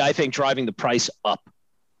actually, I think, driving the price up.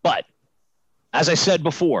 But as I said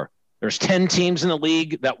before, there's 10 teams in the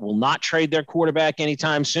league that will not trade their quarterback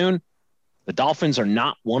anytime soon. The Dolphins are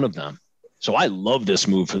not one of them. So I love this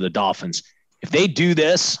move for the Dolphins. If they do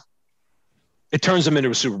this, it turns them into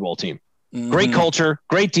a Super Bowl team. Mm-hmm. Great culture,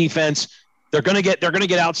 great defense. They're gonna get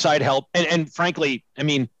outside help. And frankly, I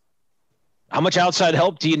mean, how much outside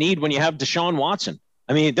help do you need when you have Deshaun Watson?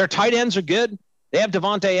 I mean, their tight ends are good. They have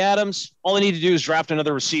Devontae Adams. All they need to do is draft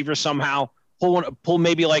another receiver somehow, pull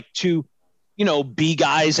maybe like 2, B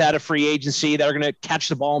guys out of free agency that are going to catch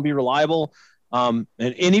the ball and be reliable. And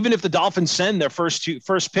even if the Dolphins send their first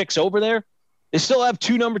picks over there, they still have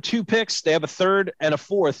 2 number 2 picks. They have a 3rd and a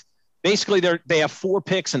 4th. Basically, they have 4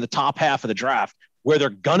 picks in the top half of the draft where they're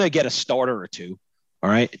going to get a starter or 2. All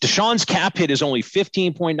right. Deshaun's cap hit is only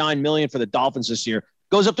 $15.9 million for the Dolphins this year.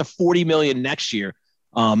 Goes up to $40 million next year.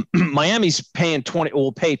 Miami's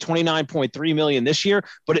will pay $29.3 million this year,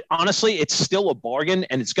 but honestly, it's still a bargain,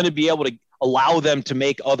 and it's going to be able to allow them to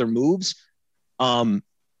make other moves. I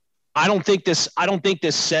don't think this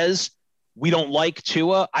says we don't like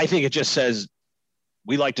Tua. I think it just says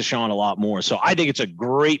we like Deshaun a lot more. So I think it's a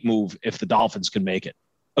great move if the Dolphins can make it.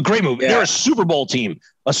 A great move. Yeah. They're a Super Bowl team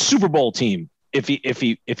if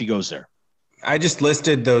he goes there. I just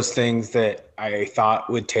listed those things that I thought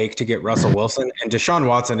would take to get Russell Wilson, and Deshaun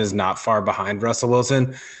Watson is not far behind Russell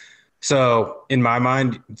Wilson. So in my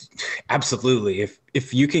mind, absolutely.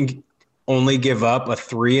 If you can only give up a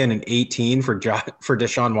 3 and an 18 for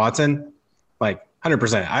Deshaun Watson, like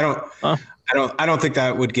 100%. I don't think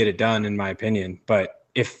that would get it done, in my opinion. But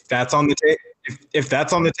if that's on the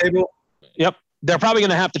table, yep, they're probably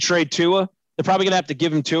going to have to trade Tua. They're probably going to have to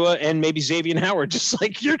give him Tua and maybe Xavier Howard, just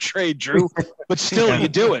like your trade, Drew. But still, you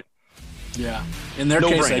do it. Yeah. In their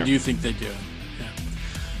case, I do think they do it. Yeah.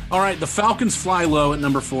 All right. The Falcons fly low at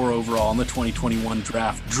number 4 overall in the 2021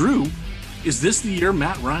 draft. Drew, is this the year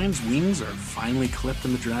Matt Ryan's wings are finally clipped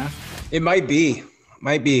in the draft? It might be.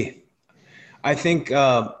 I think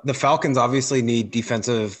the Falcons obviously need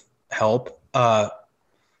defensive help.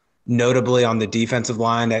 Notably on the defensive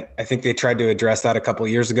line. I think they tried to address that a couple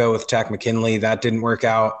of years ago with Takk McKinley. That didn't work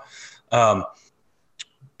out.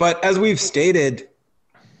 But as we've stated,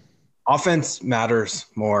 offense matters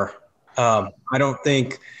more. I don't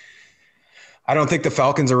think I don't think the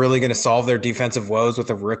Falcons are really going to solve their defensive woes with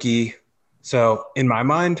a rookie. So in my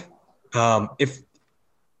mind, if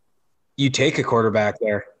you take a quarterback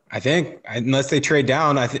there, I think, unless they trade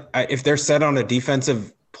down, if they're set on a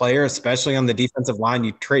defensive player, especially on the defensive line,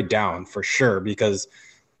 you trade down for sure because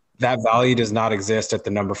that value does not exist at the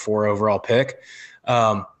number 4 overall pick.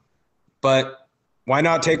 But why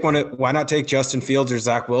not take Justin Fields or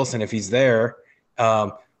Zach Wilson if he's there?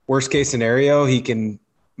 Worst case scenario, he can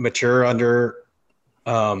mature under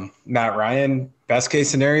Matt Ryan. Best case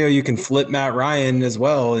scenario, you can flip Matt Ryan as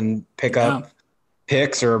well and pick up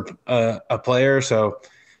picks or a player. So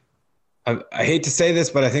I hate to say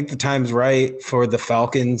this, but I think the time's right for the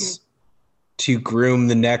Falcons to groom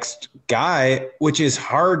the next guy, which is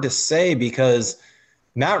hard to say because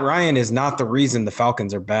Matt Ryan is not the reason the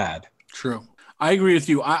Falcons are bad. True. I agree with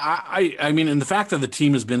you. I mean, and the fact that the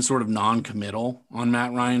team has been sort of non-committal on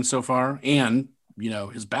Matt Ryan so far, and,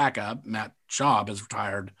 his backup, Matt Schaub, has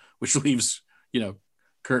retired, which leaves,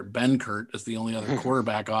 Ben Kurt as the only other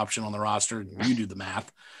quarterback option on the roster. You do the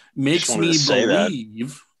math. Makes me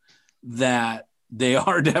believe that they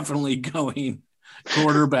are definitely going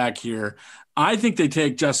quarterback here. I think they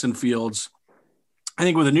take Justin Fields. I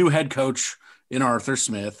think with a new head coach in Arthur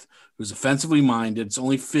Smith, who's offensively minded, it's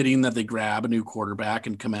only fitting that they grab a new quarterback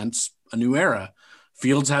and commence a new era.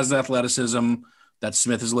 Fields has the athleticism that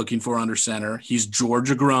Smith is looking for under center. He's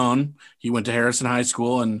Georgia grown. He went to Harrison High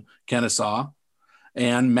School in Kennesaw.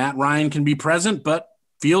 And Matt Ryan can be present, but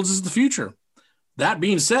Fields is the future. That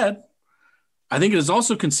being said, I think it is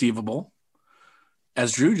also conceivable,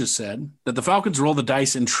 as Drew just said, that the Falcons roll the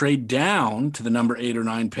dice and trade down to the number 8 or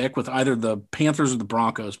 9 pick with either the Panthers or the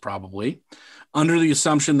Broncos, probably, under the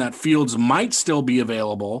assumption that Fields might still be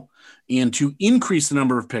available and to increase the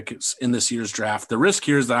number of picks in this year's draft. The risk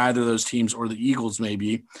here is that either of those teams or the Eagles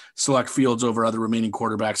maybe select Fields over other remaining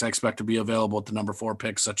quarterbacks I expect to be available at the number 4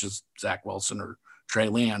 pick, such as Zach Wilson or Trey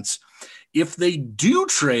Lance. If they do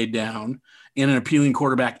trade down and an appealing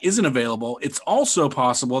quarterback isn't available, it's also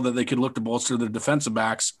possible that they could look to bolster their defensive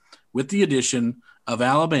backs with the addition of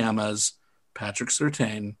Alabama's Patrick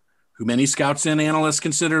Surtain, who many scouts and analysts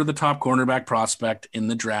consider the top cornerback prospect in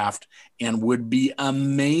the draft, and would be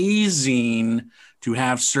amazing to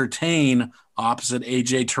have Surtain opposite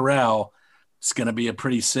A.J. Terrell. It's going to be a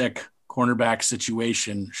pretty sick cornerback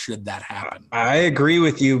situation should that happen. I agree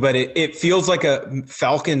with you, but it feels like a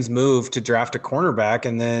Falcons move to draft a cornerback,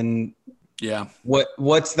 and then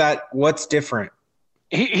what's different?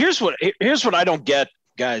 Here's what I don't get,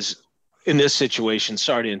 guys, in this situation.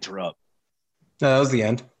 Sorry to interrupt. No, that was the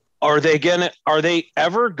end. Are they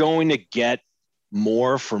ever going to get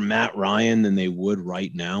more for Matt Ryan than they would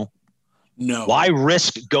right now? No. Why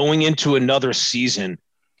risk going into another season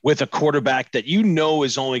with a quarterback that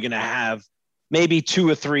is only going to have maybe 2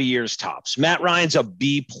 or 3 years tops? Matt Ryan's a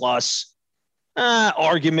B+,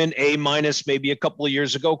 argument A-, maybe a couple of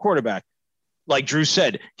years ago quarterback. Like Drew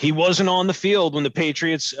said, he wasn't on the field when the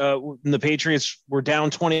Patriots were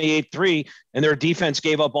down 28-3 and their defense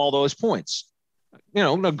gave up all those points.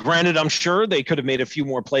 Granted, I'm sure they could have made a few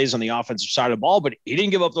more plays on the offensive side of the ball, but he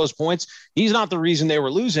didn't give up those points. He's not the reason they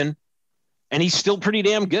were losing, and he's still pretty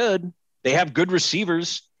damn good. They have good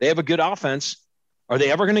receivers. They have a good offense. Are they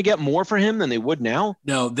ever going to get more for him than they would now?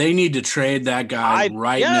 No, they need to trade that guy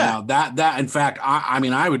now. That in fact,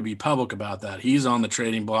 I would be public about that. He's on the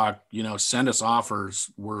trading block. Send us offers.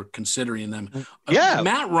 We're considering them. Yeah.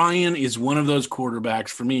 Matt Ryan is one of those quarterbacks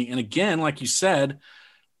for me. And again, like you said,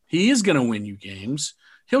 he is going to win you games.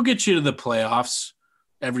 He'll get you to the playoffs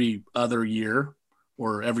every other year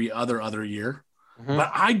or every other year. Mm-hmm.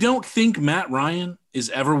 But I don't think Matt Ryan is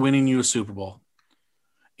ever winning you a Super Bowl.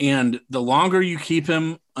 And the longer you keep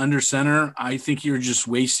him under center, I think you're just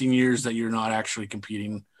wasting years that you're not actually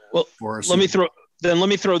competing for. Let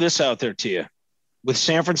me throw this out there to you. With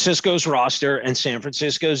San Francisco's roster and San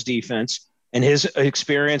Francisco's defense and his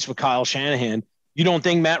experience with Kyle Shanahan, you don't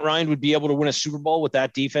think Matt Ryan would be able to win a Super Bowl with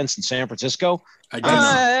that defense in San Francisco?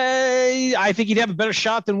 I think he'd have a better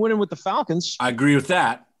shot than winning with the Falcons. I agree with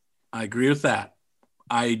that.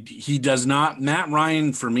 He does not. Matt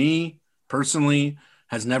Ryan, for me personally,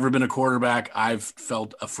 has never been a quarterback I've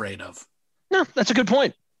felt afraid of. No, that's a good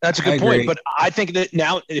point. But I think that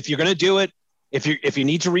now, if you're going to do it, if you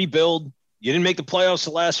need to rebuild, you didn't make the playoffs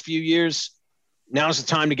the last few years. Now's the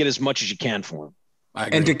time to get as much as you can for him.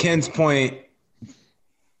 And to Ken's point,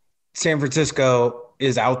 San Francisco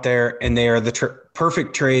is out there, and they are the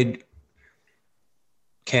perfect trade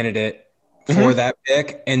candidate for that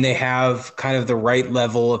pick, and they have kind of the right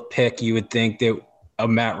level of pick you would think that a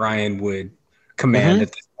Matt Ryan would command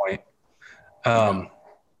at this point.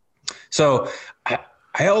 So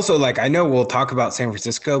I also like, I know we'll talk about San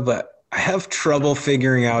Francisco, but I have trouble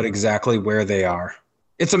figuring out exactly where they are.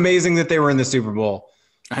 It's amazing that they were in the Super Bowl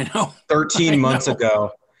I know. 13 I months know.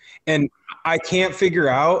 ago. And I can't figure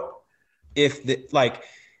out if like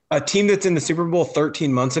a team that's in the Super Bowl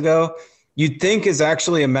 13 months ago, you'd think is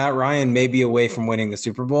actually a Matt Ryan maybe away from winning the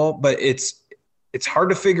Super Bowl, but it's hard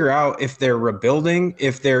to figure out if they're rebuilding,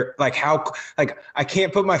 if they're like I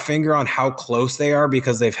can't put my finger on how close they are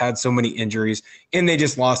because they've had so many injuries and they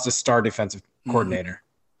just lost a star defensive coordinator.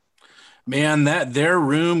 Man, that their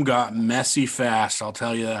room got messy fast. I'll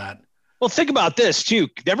tell you that. Well, think about this too.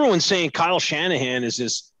 Everyone's saying Kyle Shanahan is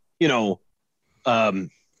this,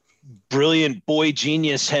 brilliant boy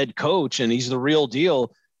genius head coach, and he's the real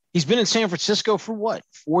deal. He's been in San Francisco for what,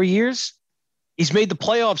 4 years? He's made the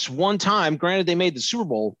playoffs one time. Granted, they made the Super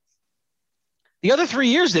Bowl. The other 3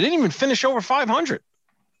 years, they didn't even finish over 500.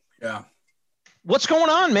 Yeah. What's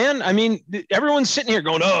going on, man? I mean, everyone's sitting here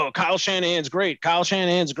going, oh, Kyle Shanahan's great. Kyle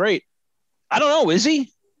Shanahan's great. I don't know. Is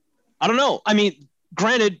he? I don't know. I mean,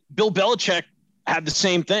 granted, Bill Belichick had the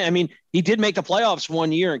same thing. I mean, he did make the playoffs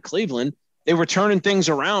 1 year in Cleveland. They were turning things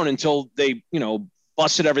around until they,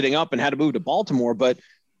 busted everything up and had to move to Baltimore. But,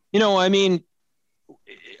 I don't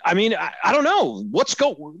know.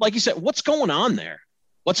 Like you said, what's going on there?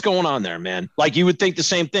 What's going on there, man? Like, you would think the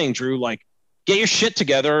same thing, Drew. Like, get your shit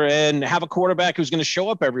together and have a quarterback who's going to show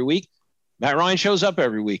up every week. Matt Ryan shows up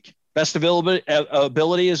every week. Best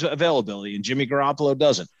ability is availability, and Jimmy Garoppolo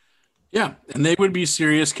doesn't. Yeah, and they would be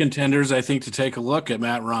serious contenders, I think, to take a look at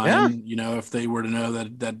Matt Ryan, if they were to know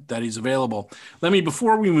that he's available.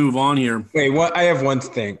 Before we move on here. Wait, I have one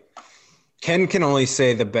thing. Ken can only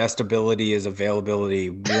say the best ability is availability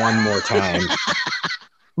one more time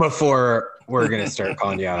before we're going to start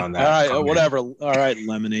calling you out on that. All right, comment. whatever. All right,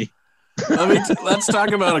 Lemony. Let's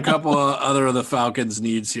talk about a couple of other of the Falcons'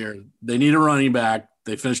 needs here. They need a running back.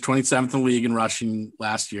 They finished 27th in the league in rushing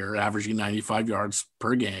last year, averaging 95 yards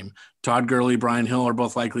per game. Todd Gurley, Brian Hill are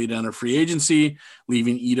both likely to enter free agency,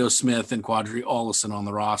 leaving Ito Smith and Quadri Ollison on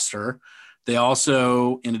the roster. They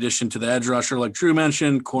also, in addition to the edge rusher, like Drew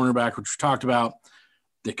mentioned, cornerback, which we talked about,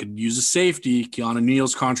 they could use a safety. Keanu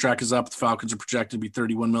Neal's contract is up. The Falcons are projected to be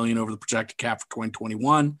 $31 million over the projected cap for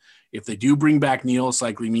 2021. If they do bring back Neal, it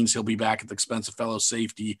likely means he'll be back at the expense of fellow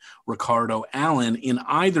safety Ricardo Allen. In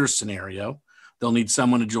either scenario, they'll need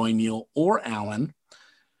someone to join Neal or Allen.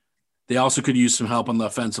 They also could use some help on the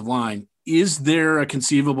offensive line. Is there a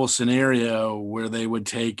conceivable scenario where they would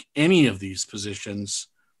take any of these positions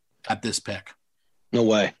at this pick? No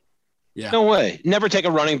way. Yeah. No way. Never take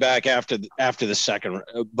a running back after the second,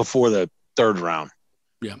 before the third round.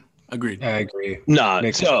 Yeah. Agreed. I agree.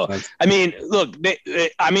 No. So, I mean, look,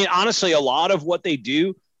 honestly, a lot of what they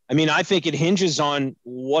do, I think it hinges on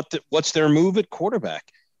what's their move at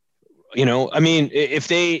quarterback. If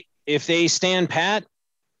they stand pat,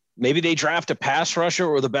 maybe they draft a pass rusher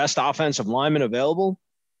or the best offensive lineman available.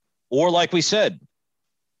 Or like we said,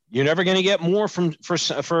 you're never going to get more from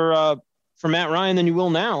Matt Ryan than you will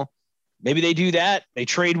now. Maybe they do that. They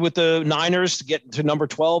trade with the Niners to get to number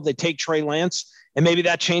 12. They take Trey Lance, and maybe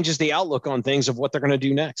that changes the outlook on things of what they're going to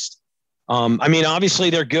do next.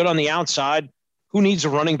 Obviously they're good on the outside. Who needs a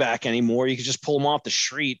running back anymore? You can just pull them off the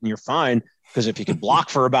street and you're fine. Because if you can block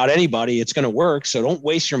for about anybody, it's going to work. So don't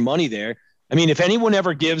waste your money there. If anyone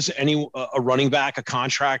ever gives a running back a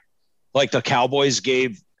contract like the Cowboys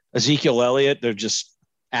gave Ezekiel Elliott, they're just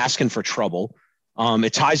asking for trouble.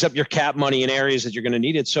 It ties up your cap money in areas that you're going to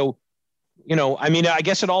need it. So, I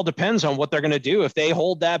guess it all depends on what they're going to do. If they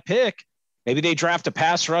hold that pick, maybe they draft a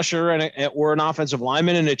pass rusher or an offensive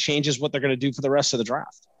lineman, and it changes what they're going to do for the rest of the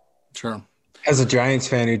draft. Sure. As a Giants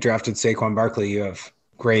fan who drafted Saquon Barkley, you have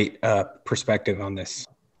great perspective on this.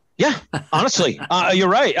 Yeah, honestly, you're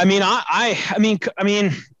right. Dude,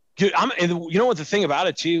 what the thing about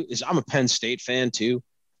it too is I'm a Penn State fan too.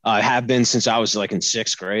 I have been since I was like in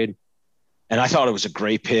 6th grade, and I thought it was a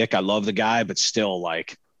great pick. I love the guy, but still,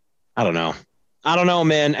 like, I don't know,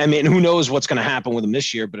 man. Who knows what's going to happen with him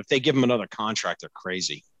this year? But if they give him another contract, they're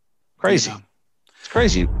crazy. Yeah. It's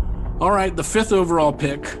crazy. All right, the 5th overall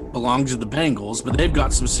pick belongs to the Bengals, but they've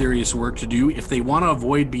got some serious work to do if they want to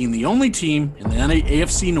avoid being the only team in the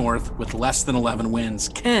AFC North with less than 11 wins.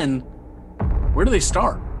 Ken, where do they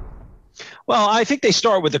start? Well, I think they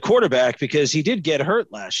start with the quarterback because he did get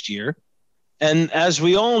hurt last year. And as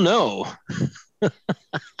we all know,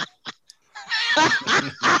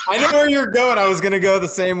 I know where you're going. I was going to go the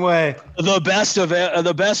same way. The best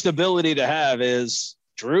ability to have is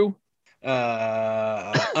Drew.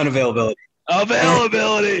 Unavailability.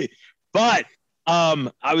 Availability. But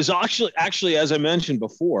I was actually, as I mentioned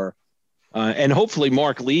before, And hopefully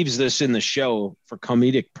Mark leaves this in the show for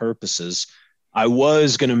comedic purposes. I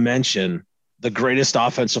was going to mention the greatest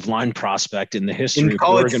offensive line prospect in the history of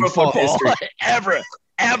Oregon football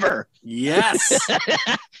ever. Yes.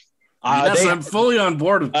 I'm fully on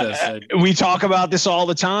board with this. We talk about this all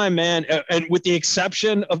the time, man. And with the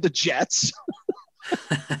exception of the Jets,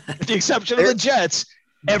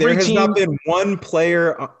 there has not been one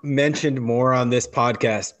player mentioned more on this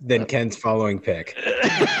podcast than Ken's following pick.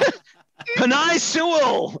 Penei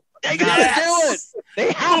Sewell. They gotta do it.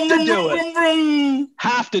 They have to do it.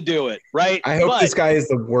 Have to do it, right? I hope this guy is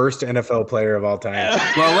the worst NFL player of all time.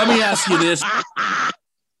 Well, let me ask you this.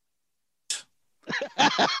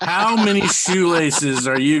 How many shoelaces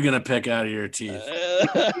are you going to pick out of your teeth?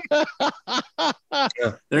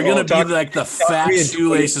 They're going to be like the fat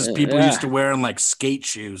shoelaces people used to wear in like skate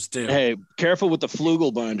shoes, too. Hey, careful with the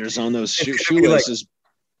Flugel binders on those shoelaces.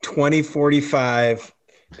 Like 2045,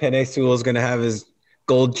 Penei Sewell is going to have his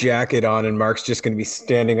gold jacket on, and Mark's just going to be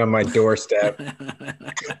standing on my doorstep.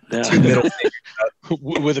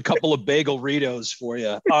 With a couple of bagel Ritos for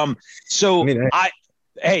you.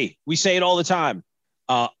 Hey, we say it all the time.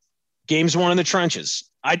 Games won in the trenches.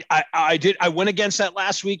 I went against that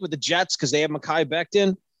last week with the Jets because they have Mekhi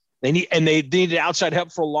Becton. They needed outside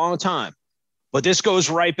help for a long time. But this goes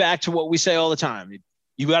right back to what we say all the time.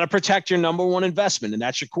 You got to protect your number one investment, and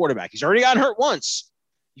that's your quarterback. He's already gotten hurt once.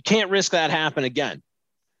 You can't risk that happen again.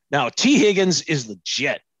 Now, T. Higgins is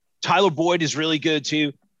legit. Tyler Boyd is really good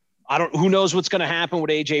too. Who knows what's going to happen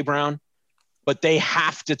with A.J. Brown, but they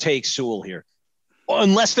have to take Sewell here.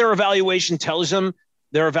 Unless their evaluators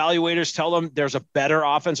tell them there's a better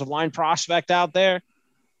offensive line prospect out there,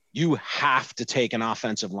 you have to take an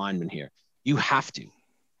offensive lineman here. You have to.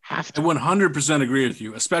 I 100% agree with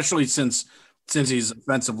you, especially since his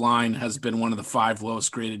offensive line has been one of the 5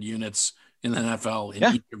 lowest graded units in the NFL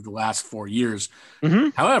in each of the last 4 years. Mm-hmm.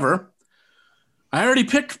 However, I already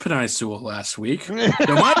picked Penei Sewell last week. So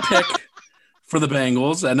my pick for the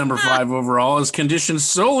Bengals at number 5 overall is conditioned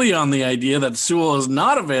solely on the idea that Sewell is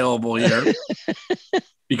not available here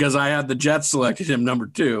because I had the Jets selected him number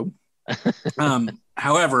 2.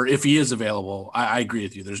 However, if he is available, I agree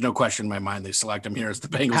with you. There's no question in my mind they select him here as the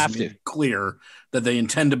Bengals made it clear that they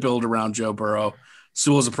intend to build around Joe Burrow.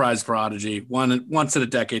 Sewell's a prize prodigy, once in a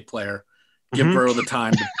decade player. Give Burrow the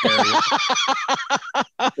time to prepare.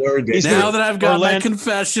 Now that I've got my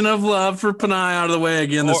confession of love for Penei out of the way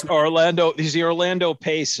again, he's the Orlando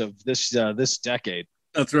Pace of this decade.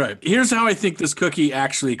 That's right. Here's how I think this cookie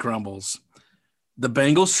actually crumbles. The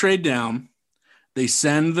Bengals trade down. They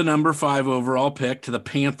send the number 5 overall pick to the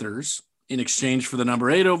Panthers in exchange for the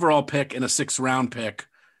number 8 overall pick and a 6th round pick,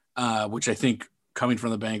 which I think coming from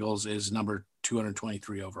the Bengals is number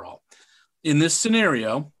 223 overall. In this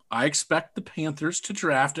scenario, I expect the Panthers to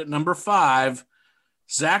draft at number 5,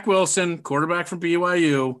 Zach Wilson, quarterback from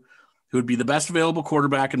BYU, who would be the best available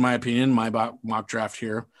quarterback, in my opinion, my mock draft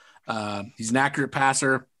here. He's an accurate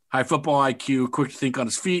passer, high football IQ, quick to think on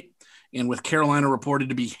his feet, and with Carolina reported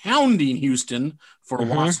to be hounding Houston for a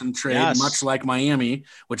Watson trade, much like Miami,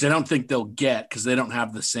 which I don't think they'll get because they don't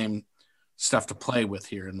have the same stuff to play with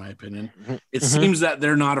here, in my opinion. It seems that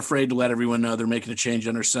they're not afraid to let everyone know they're making a change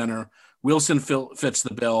under center. Wilson fits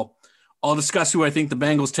the bill. I'll discuss who I think the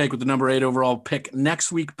Bengals take with the number 8 overall pick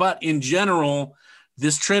next week. But in general,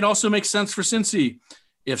 this trade also makes sense for Cincy.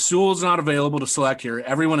 If Sewell's not available to select here,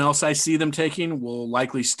 everyone else I see them taking will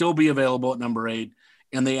likely still be available at number 8,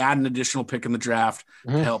 and they add an additional pick in the draft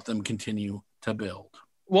to help them continue to build.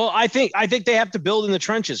 Well, I think they have to build in the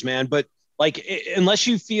trenches, man. But unless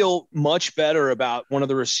you feel much better about one of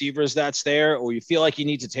the receivers that's there, or you feel like you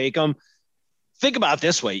need to take them, think about it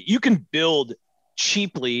this way. You can build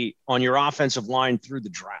cheaply on your offensive line through the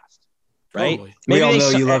draft, right? Totally. We all know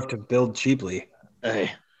you love to build cheaply.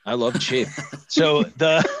 Hey, I love cheap. So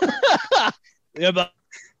now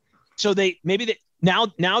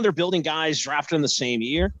they're building guys drafted in the same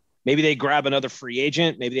year. Maybe they grab another free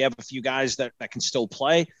agent. Maybe they have a few guys that can still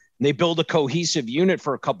play. And they build a cohesive unit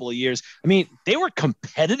for a couple of years. I mean, they were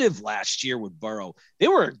competitive last year with Burrow. They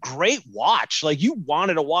were a great watch. Like, you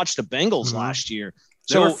wanted to watch the Bengals last year.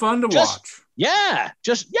 They were fun to watch. Yeah,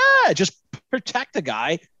 just protect the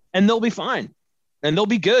guy, and they'll be fine. And they'll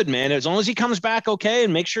be good, man. As long as he comes back okay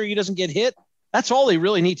and make sure he doesn't get hit, that's all they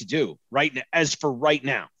really need to do right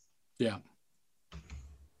now. Yeah.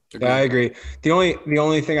 Yeah, I agree. The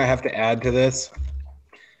only thing I have to add to this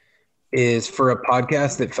is, for a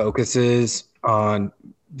podcast that focuses on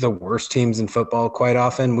the worst teams in football quite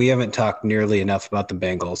often, we haven't talked nearly enough about the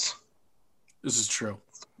Bengals. This is true.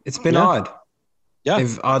 It's been odd. Yeah.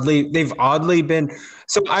 They've oddly been.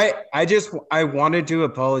 So I wanted to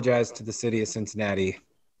apologize to the city of Cincinnati.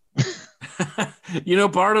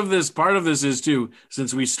 Part of this is too,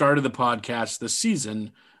 since we started the podcast this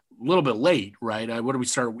season a little bit late, right? What did we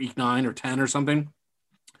start, week 9 or 10 or something?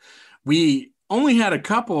 We only had a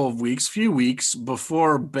few weeks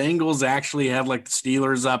before Bengals actually had like the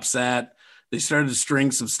Steelers upset. They started to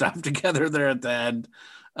string some stuff together there at the end.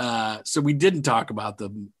 So we didn't talk about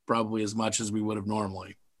them probably as much as we would have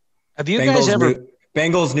normally. Have you guys ever?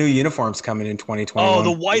 Bengals new uniforms coming in 2021. Oh,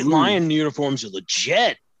 the White Lion uniforms are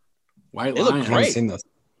legit. White Lion. Look great. I haven't seen those.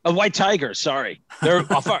 A White Tiger. Sorry, they're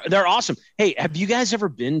awesome. Hey, have you guys ever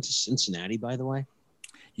been to Cincinnati? By the way,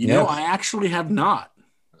 I actually have not.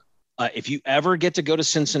 If you ever get to go to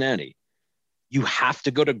Cincinnati, you have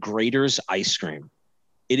to go to Graeter's Ice Cream.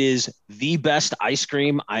 It is the best ice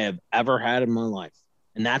cream I have ever had in my life.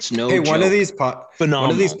 And that's no joke. One of these phenomenal.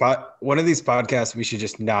 One of these podcasts, we should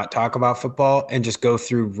just not talk about football and just go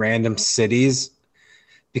through random cities,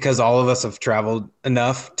 because all of us have traveled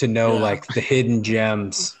enough to know like the hidden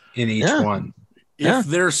gems in each one. If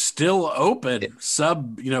they're still open,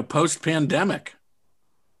 post pandemic.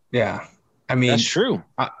 Yeah. I mean, that's true.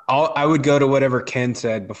 I would go to whatever Ken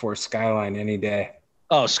said before Skyline any day.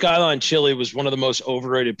 Oh, Skyline Chili was one of the most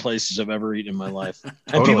overrated places I've ever eaten in my life.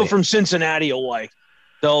 And people from Cincinnati will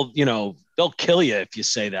they'll kill you if you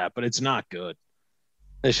say that, but it's not good.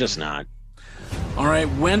 It's just not. All right,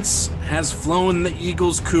 Wentz has flown the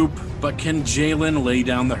Eagles' coop, but can Jalen lay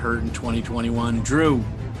down the hurt in 2021? Drew,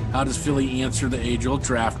 how does Philly answer the age-old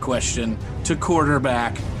draft question, to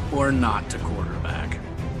quarterback or not to quarterback?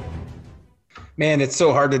 Man, it's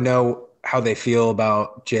so hard to know how they feel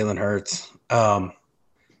about Jalen Hurts.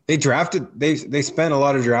 They spent a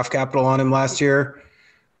lot of draft capital on him last year.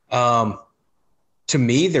 To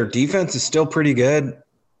me, their defense is still pretty good.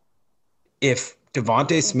 If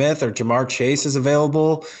Devontae Smith or Jamar Chase is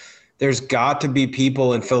available, there's got to be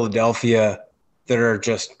people in Philadelphia that are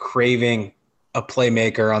just craving a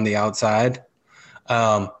playmaker on the outside.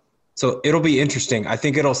 So it'll be interesting. I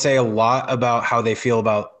think it'll say a lot about how they feel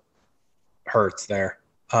about Hurts there.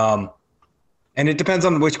 And it depends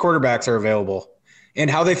on which quarterbacks are available and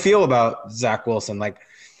how they feel about Zach Wilson. Like,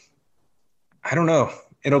 I don't know.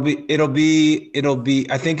 It'll be,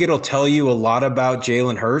 I think it'll tell you a lot about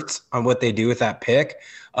Jalen Hurts on what they do with that pick.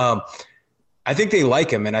 I think they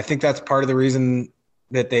like him, and I think that's part of the reason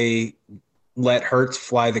that they let Hurts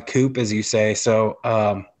fly the coop, as you say. So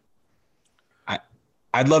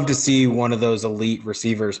I'd love to see one of those elite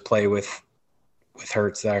receivers play with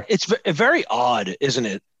Hurts there. It's very odd, isn't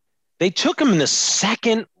it? They took him in the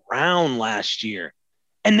second round last year,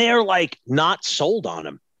 and they're not sold on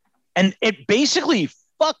him. And it basically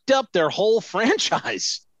fucked up their whole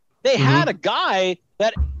franchise. They had a guy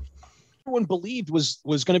that everyone believed was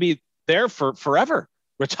going to be there for forever.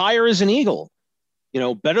 Retire as an Eagle.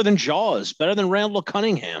 Better than Jaws, better than Randall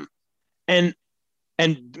Cunningham. And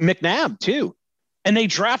McNabb too. And they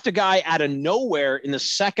draft a guy out of nowhere in the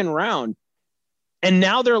second round. And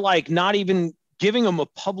now they're not even giving him a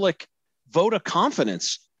public vote of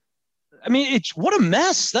confidence. I mean, what a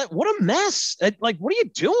mess. What a mess. What are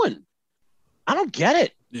you doing? I don't get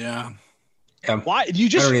it. Yeah. Why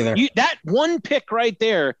that one pick right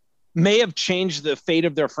there may have changed the fate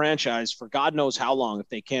of their franchise for God knows how long if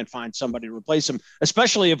they can't find somebody to replace him,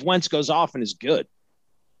 especially if Wentz goes off and is good.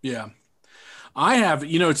 Yeah. I have,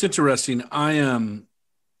 it's interesting. I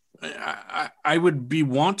would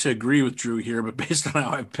want to agree with Drew here, but based on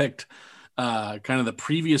how I picked kind of the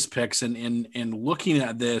previous picks and looking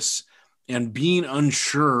at this and being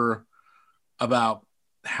unsure about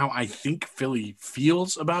how I think Philly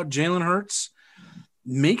feels about Jalen Hurts,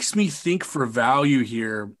 makes me think for value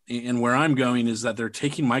here. And where I'm going is that they're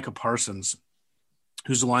taking Micah Parsons,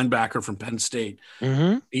 who's a linebacker from Penn State.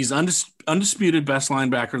 Mm-hmm. He's undisputed best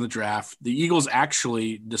linebacker in the draft. The Eagles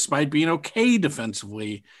actually, despite being okay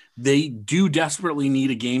defensively, they do desperately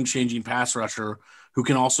need a game-changing pass rusher who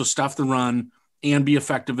can also stuff the run and be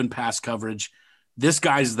effective in pass coverage. This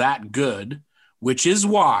guy's that good, which is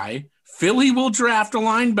why Philly will draft a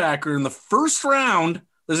linebacker in the first round.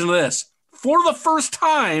 Listen to this. For the first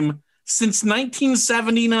time since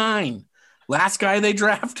 1979. Last guy they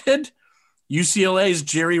drafted, UCLA's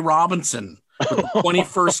Jerry Robinson, with the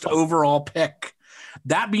 21st overall pick.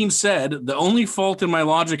 That being said, the only fault in my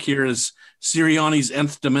logic here is Sirianni's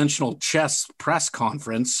nth dimensional chess press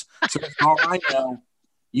conference. So for all I know,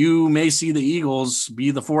 you may see the Eagles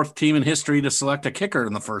be the fourth team in history to select a kicker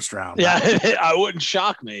in the first round. Yeah, it wouldn't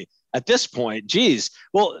shock me at this point. Geez.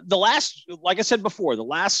 Well, like I said before, the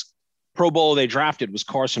last Pro Bowl they drafted was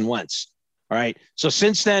Carson Wentz. All right. So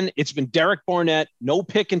since then, it's been Derek Barnett, no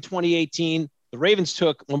pick in 2018. The Ravens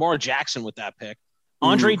took Lamar Jackson with that pick.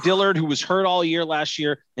 Andre Dillard, who was hurt all year last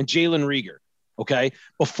year, and Jalen Reagor. Okay.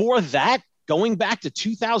 Before that, going back to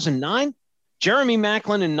 2009, Jeremy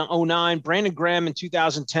Maclin in 2009, Brandon Graham in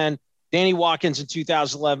 2010, Danny Watkins in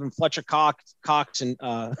 2011, Fletcher Cox in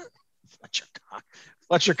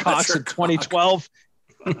Fletcher Cox in 2012,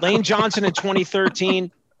 Lane Johnson in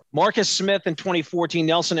 2013, Marcus Smith in 2014,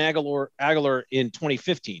 Nelson Aguilar in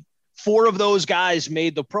 2015. 4 of those guys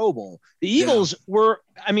made the Pro Bowl. The Eagles they were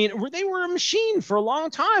a machine for a long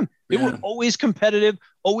time. They were always competitive,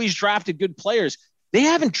 always drafted good players. They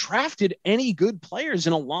haven't drafted any good players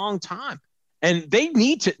in a long time. And they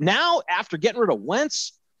need to now, after getting rid of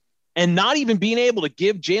Wentz and not even being able to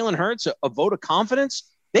give Jalen Hurts a vote of confidence,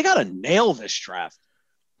 they got to nail this draft.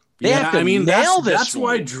 That's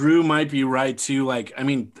why Drew might be right too. Like, I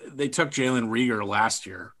mean, they took Jalen Reagor last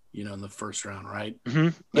year, in the first round, right? Mm-hmm.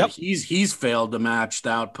 Yep. He's failed to match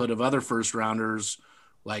the output of other first rounders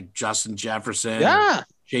like Justin Jefferson,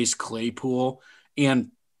 Chase Claypool,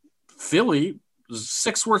 and Philly is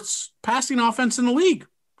 6th worst passing offense in the league.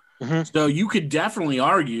 Mm-hmm. So you could definitely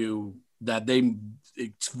argue that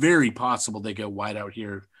it's very possible they go wide out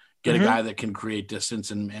here, get a guy that can create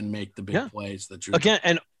distance and make the big plays that Drew again.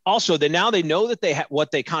 And also, now they know that they what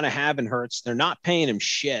they kind of have in Hurts. They're not paying him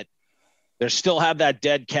shit. They still have that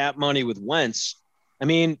dead cap money with Wentz. I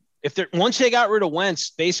mean, once they got rid of Wentz,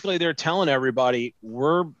 basically they're telling everybody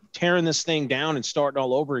we're tearing this thing down and starting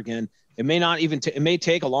all over again. It may not even it may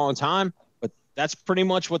take a long time, but that's pretty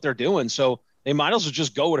much what they're doing. So they might as well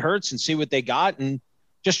just go with Hurts and see what they got and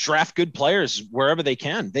just draft good players wherever they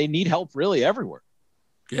can. They need help really everywhere.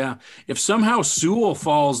 Yeah. If somehow Sewell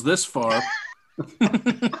falls this far.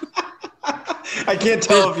 I can't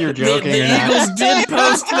tell if you're joking. The Eagles did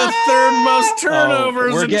post the 3rd most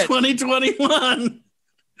turnovers in 2021.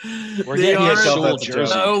 We're getting a Sewell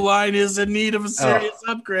jersey. The O-line is in need of a serious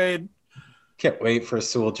upgrade. Can't wait for a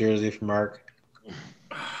Sewell jersey from Mark.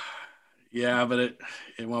 Yeah, but it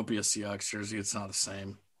won't be a Seahawks jersey. It's not the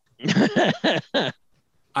same.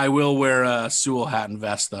 I will wear a Sewell hat and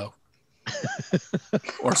vest, though.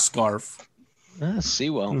 Or scarf.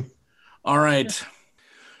 Sewell. All right.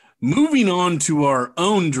 Moving on to our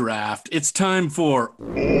own draft, it's time for All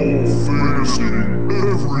Fantasy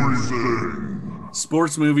Everything.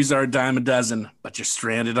 Sports movies are a dime a dozen, but you're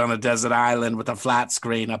stranded on a desert island with a flat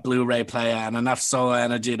screen, a Blu-ray player, and enough solar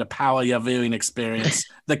energy to power your viewing experience.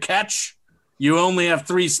 The catch? You only have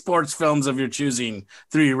 3 sports films of your choosing.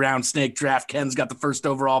 3-round snake draft. Ken's got the first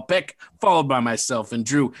overall pick, followed by myself and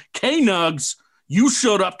Drew. K-Nugs, you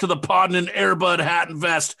showed up to the pod in an Airbud hat and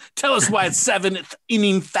vest. Tell us why it's 7th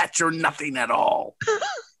inning Thatcher nothing at all.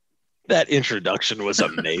 That introduction was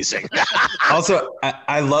amazing. Also,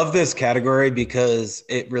 I love this category because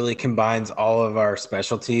it really combines all of our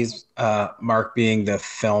specialties. Mark being the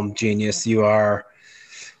film genius you are,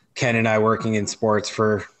 Ken and I working in sports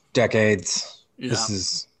for decades. Yeah.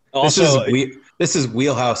 This is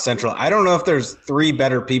wheelhouse central. I don't know if there's 3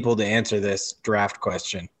 better people to answer this draft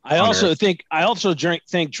question. I also think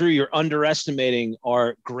Drew, you're underestimating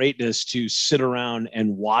our greatness to sit around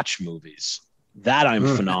and watch movies. That I'm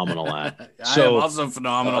phenomenal at. I am also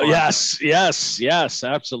phenomenal. Yes,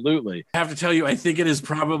 absolutely. I have to tell you, I think it is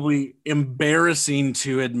probably embarrassing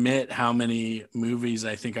to admit how many movies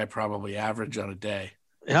I think I probably average on a day.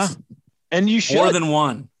 Yeah, and you should. More than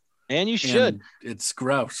one. And you should. And it's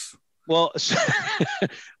gross. Well,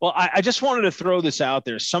 I just wanted to throw this out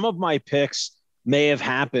there. Some of my picks may have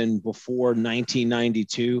happened before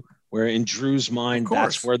 1992, where in Drew's mind,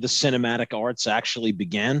 that's where the cinematic arts actually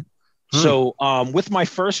began. So with my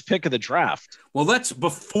first pick of the draft. Well,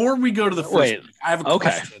 before we go to the first pick, I have a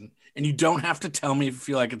question. And you don't have to tell me if you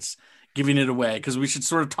feel like it's giving it away, because we should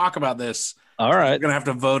sort of talk about this. All right. We're going to have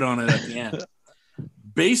to vote on it at the end.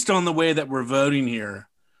 Based on the way that we're voting here,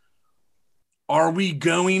 are we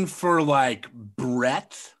going for like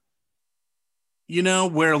breadth?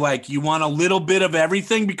 Where like you want a little bit of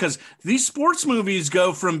everything? Because these sports movies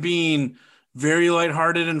go from being very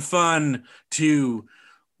lighthearted and fun to,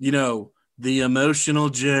 the emotional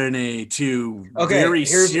journey to very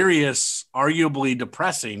serious, arguably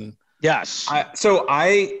depressing. Yes.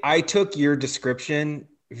 I took your description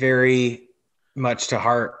very much to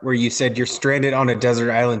heart, where you said you're stranded on a desert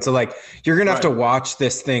island. So like you're going to have to watch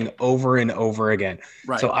this thing over and over again.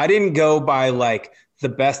 Right. So I didn't go by like the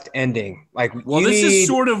best ending. Like, this is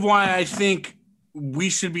sort of why I think we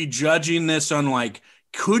should be judging this on like,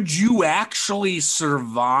 could you actually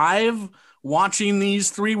survive watching these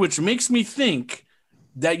 3, which makes me think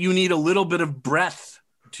that you need a little bit of breadth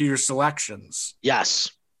to your selections. Yes.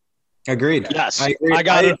 Agreed. Yes, I agree. I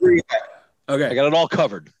got it. Agree. Okay. I got it all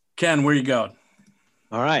covered. Ken, where you going?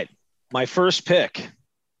 All right. My first pick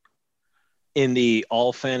in the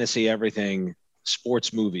all fantasy everything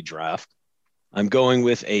sports movie draft, I'm going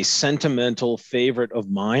with a sentimental favorite of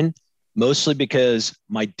mine, mostly because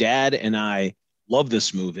my dad and I love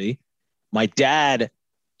this movie. My dad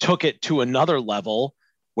took it to another level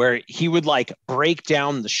where he would like break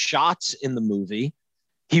down the shots in the movie.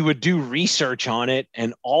 He would do research on it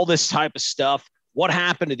and all this type of stuff. What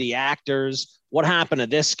happened to the actors? What happened to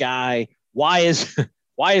this guy? Why is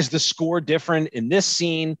the score different in this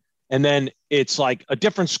scene? And then it's like a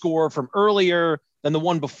different score from earlier than the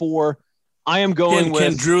one before. I am going with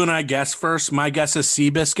Can Drew and I guess first? My guess is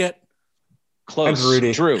Seabiscuit. Close.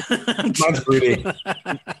 Rudy. Drew. Mine's Rudy.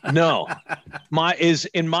 No.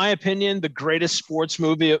 In my opinion, the greatest sports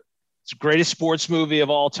movie of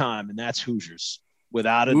all time, and that's Hoosiers.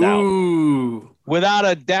 Without a doubt. Ooh. Without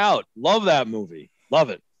a doubt. Love that movie. Love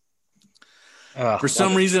it. For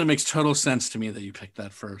some reason, it makes total sense to me that you picked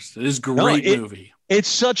that first. It is a great movie. It's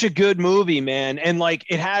such a good movie, man. And like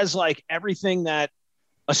it has like everything that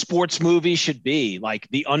a sports movie should be. Like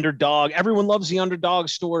the underdog. Everyone loves the underdog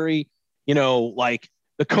story. You know, like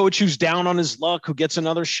the coach who's down on his luck, who gets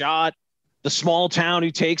another shot, the small town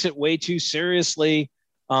who takes it way too seriously.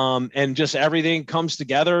 And just everything comes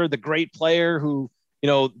together. The great player who, you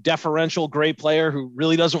know, deferential great player who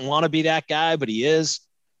really doesn't want to be that guy, but he is.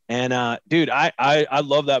 And dude, I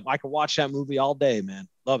love that. I could watch that movie all day, man.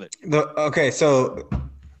 Love it. So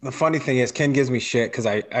the funny thing is Ken gives me shit because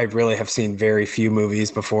I really have seen very few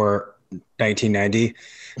movies before 1990.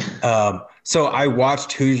 So I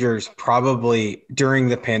watched Hoosiers probably during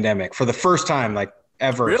the pandemic for the first time, like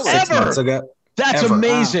ever. Really? 6 months ago. That's Ever.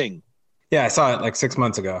 amazing. Yeah, I saw it like 6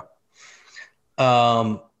 months ago.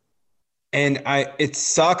 And it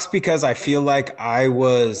sucks because I feel like I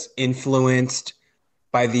was influenced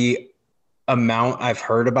by the amount I've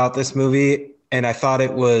heard about this movie, and I thought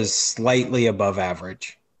it was slightly above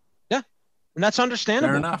average. Yeah, and that's understandable.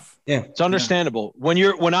 Fair enough. Yeah, it's understandable.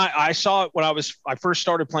 Yeah. When I saw it when I first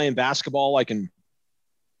started playing basketball, like in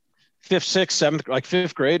fifth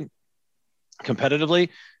grade, competitively,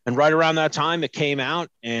 and right around that time it came out,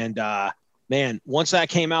 and man, once that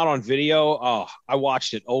came out on video, I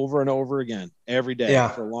watched it over and over again every day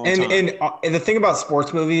for a long time. And the thing about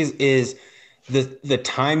sports movies is the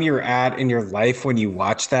time you're at in your life when you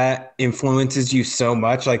watch that influences you so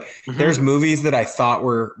much. Like there's movies that I thought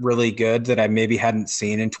were really good that I maybe hadn't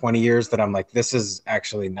seen in 20 years that I'm like, this is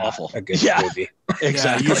actually not awful. A good movie.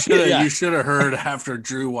 Exactly. You should have heard after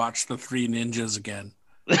Drew watched The Three Ninjas again.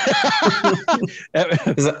 Wait,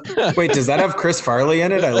 does that have Chris Farley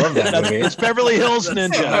in it? I love that movie. It's Beverly Hills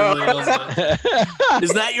Ninja.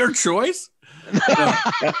 Is that your choice?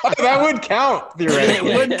 That would count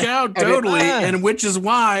theoretically. It would count totally, and which is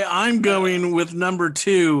why I'm going with number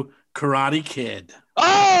 2, Karate Kid.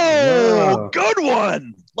 Oh, good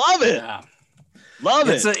one. Love it. Yeah. Love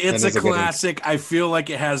it. It's a classic. I feel like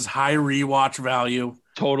it has high rewatch value.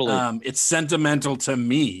 Totally. It's sentimental to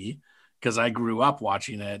me because I grew up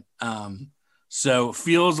watching it. So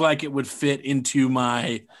feels like it would fit into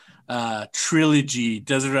my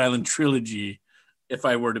Desert Island trilogy if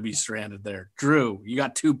I were to be stranded there. Drew, you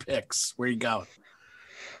got 2 picks. Where you going?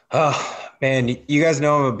 Oh, man, you guys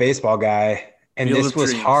know I'm a baseball guy, and this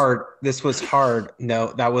was hard. This was hard.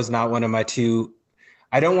 No, that was not one of my 2.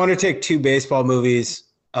 I don't want to take 2 baseball movies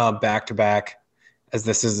back to back, as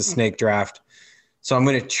this is a snake draft. So I'm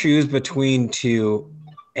going to choose between 2,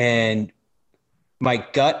 and my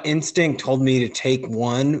gut instinct told me to take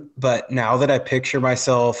one, but now that I picture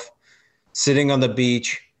myself sitting on the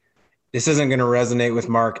beach, this isn't going to resonate with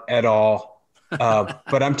Mark at all.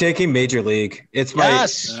 But I'm taking Major League. It's my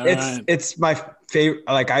it's my favorite.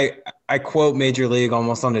 Like I quote Major League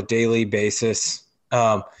almost on a daily basis.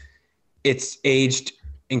 It's aged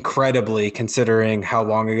incredibly considering how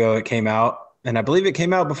long ago it came out, and I believe it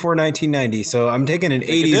came out before 1990. So I'm taking an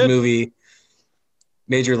 80s movie.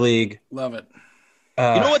 Major League. Love it.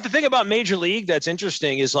 You know what the thing about Major League that's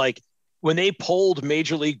interesting is like when they polled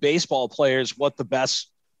Major League Baseball players what the best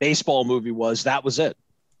baseball movie was, that was it.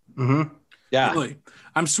 Mm-hmm. Yeah. Really?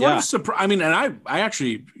 I'm sort of surprised. I mean, and I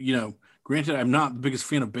actually, granted, I'm not the biggest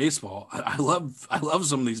fan of baseball. I love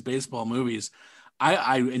some of these baseball movies.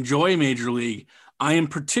 I enjoy Major League. I am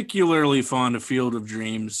particularly fond of Field of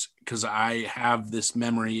Dreams because I have this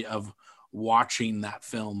memory of watching that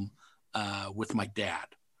film with my dad.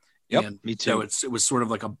 Yep, and me too. So it was sort of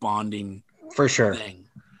like a bonding for sure thing.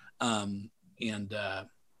 I'll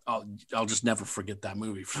just never forget that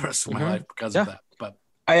movie for the rest of my life because of that. But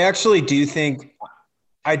I actually do think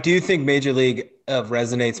Major League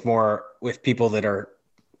resonates more with people that are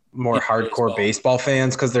more Yeah, hardcore baseball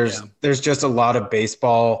fans, because there's just a lot of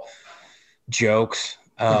baseball jokes.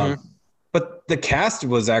 But the cast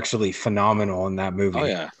was actually phenomenal in that movie. Oh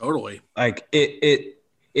yeah, totally. Like it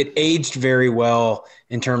aged very well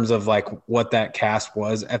in terms of like what that cast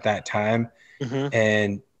was at that time,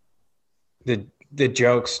 and the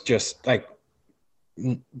jokes just like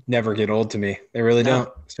never get old to me. They really don't.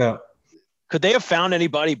 So could they have found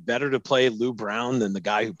anybody better to play Lou Brown than the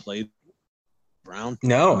guy who played Brown?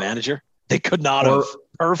 No, the manager. They could not have.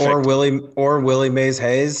 Perfect. Or Willie Mays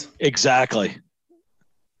Hayes. Exactly.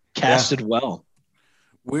 Casted well.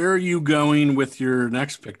 Where are you going with your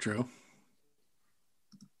next pick, Drew?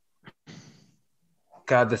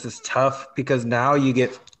 God, this is tough because now you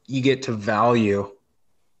get to value.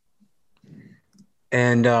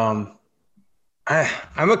 And I'm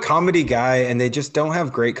a comedy guy, and they just don't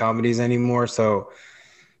have great comedies anymore. So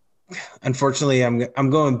unfortunately, I'm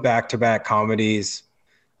going back-to-back comedies.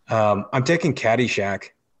 I'm taking Caddyshack.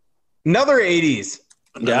 Another 80s.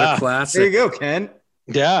 Another classic. There you go, Ken.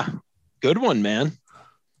 Yeah. Good one, man.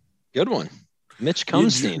 Good one. Mitch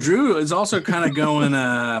Kumstein. Drew is also kind of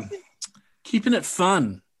going keeping it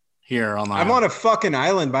fun here on the I'm on a fucking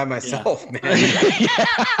island by myself, man.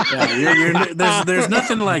 There's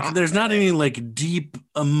nothing like, there's not any like deep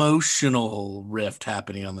emotional rift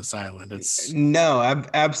happening on this island. It's no,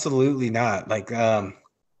 absolutely not. Like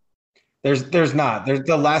there's not.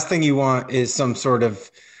 The last thing you want is some sort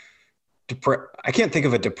of I can't think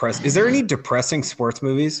of a depressing. Is there any depressing sports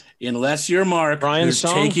movies? Unless you're Mark, who's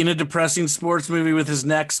taking a depressing sports movie with his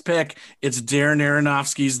next pick. It's Darren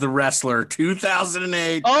Aronofsky's The Wrestler,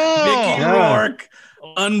 2008. Mickey Rourke,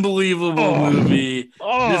 unbelievable movie.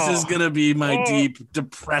 This is gonna be my deep,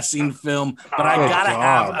 depressing film, but I gotta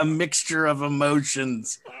have a mixture of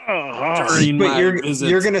emotions. But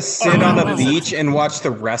you're gonna sit on a beach and watch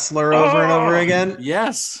The Wrestler over and over again?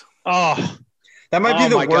 Yes. That might be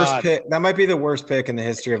the worst pick. That might be the worst pick in the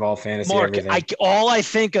history of all fantasy. Mark, all I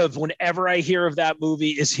think of whenever I hear of that movie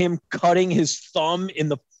is him cutting his thumb in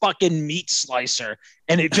the fucking meat slicer,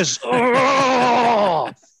 and it just.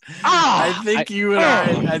 I think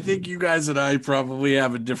you guys and I probably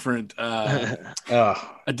have a different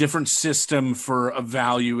system for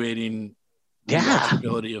evaluating the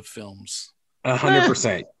watchability of films.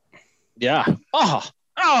 100%. Yeah.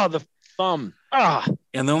 The thumb.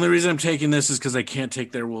 And the only reason I'm taking this is because I can't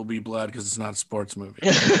take There Will Be Blood because it's not a sports movie,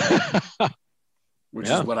 which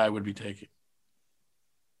is what I would be taking.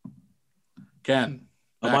 Ken,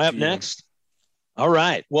 am I up next? All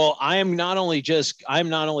right. Well, I'm not only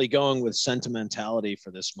going with sentimentality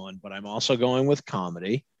for this one, but I'm also going with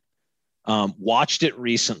comedy. Watched it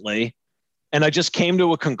recently, and I just came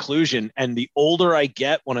to a conclusion. And the older I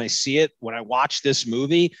get when I see it, when I watch this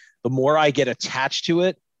movie, the more I get attached to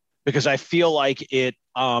it, because I feel like it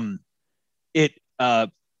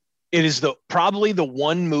is probably the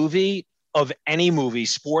one movie of any movie,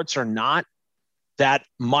 sports or not, that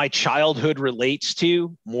my childhood relates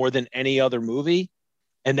to more than any other movie.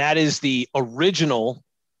 And that is the original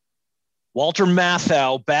Walter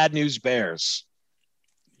Matthau, Bad News Bears.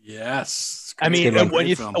 Yes. I mean,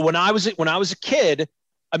 when I was a kid,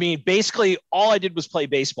 I mean, basically all I did was play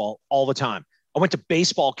baseball all the time. I went to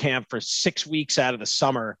baseball camp for 6 weeks out of the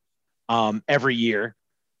summer every year.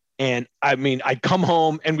 And I mean, I'd come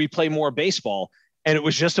home and we'd play more baseball, and it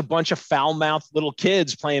was just a bunch of foul-mouthed little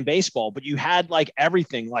kids playing baseball. But you had like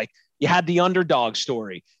everything. Like you had the underdog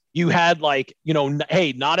story. You had like,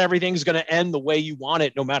 hey, not everything's going to end the way you want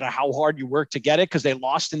it, no matter how hard you work to get it, because they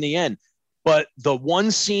lost in the end. But the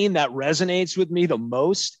one scene that resonates with me the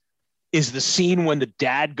most is the scene when the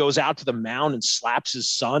dad goes out to the mound and slaps his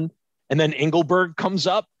son, and then Engelberg comes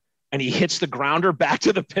up and he hits the grounder back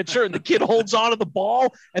to the pitcher, and the kid holds onto the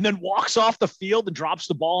ball and then walks off the field and drops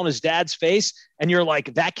the ball in his dad's face. And you're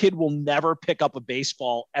like, that kid will never pick up a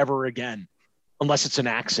baseball ever again unless it's an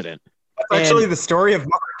accident. That's actually the story of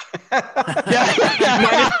Mark. That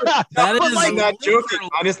is, I'm not joking.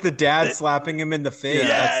 Minus the dad slapping him in the face.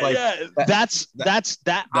 That's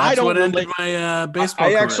I don't what ended my baseball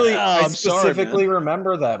career. I specifically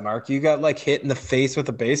remember that, Mark. You got like hit in the face with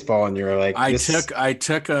a baseball, and you were like, I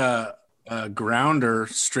took a grounder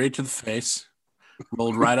straight to the face,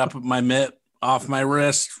 rolled right up my mitt, off my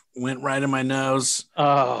wrist, went right in my nose.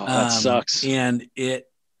 Oh, that sucks. And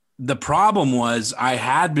the problem was I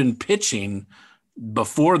had been pitching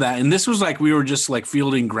before that. And this was like, we were just like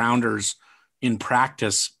fielding grounders in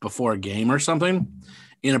practice before a game or something.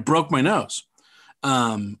 And it broke my nose.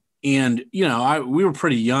 And we were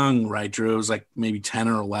pretty young, right, Drew? It was like maybe 10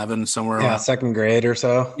 or 11 somewhere. Yeah. Second grade or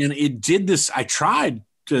so. And it did this. I tried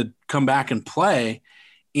to come back and play,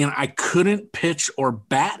 and I couldn't pitch or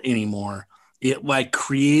bat anymore. It like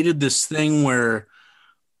created this thing where,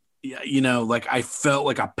 like I felt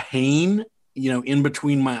like a pain, in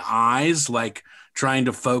between my eyes, like trying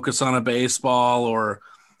to focus on a baseball, or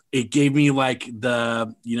it gave me like I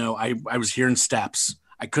was hearing steps.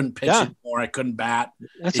 I couldn't pitch anymore. I couldn't bat.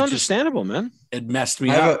 That's understandable, man. It messed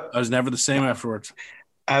me up. I was never the same afterwards.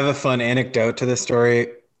 I have a fun anecdote to this story.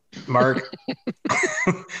 Mark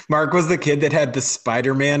was the kid that had the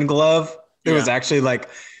Spider-Man glove. It was actually like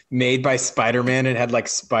made by Spider-Man and had like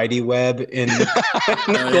Spidey web in the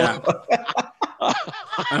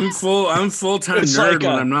I'm full-time nerd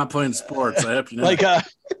when I'm not playing sports. I hope you know.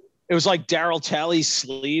 It was like Darryl Talley's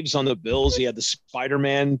sleeves on the Bills. He had the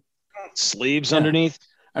Spider-Man sleeves underneath.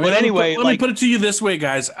 But anyway, let me put it to you this way,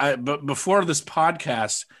 guys. But before this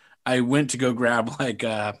podcast, I went to go grab like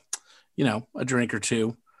a drink or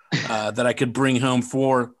two that I could bring home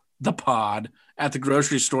for the pod at the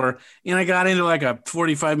grocery store. And I got into like a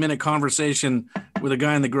 45-minute conversation with a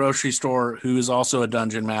guy in the grocery store who is also a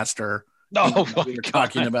dungeon master. No, we were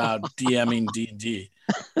talking about DMing D&D.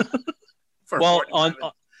 Well,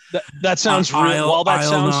 that sounds real. Well, that Aisle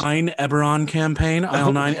sounds 9 Eberron campaign.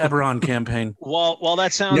 Aisle 9 Eberron campaign. Well,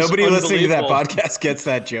 that sounds. Nobody listening to that podcast gets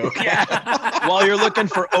that joke. Yeah. While you're looking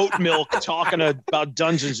for oat milk, talking about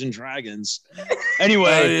Dungeons and Dragons.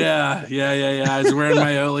 Anyway. Yeah. I was wearing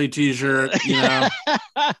my Oatly t-shirt.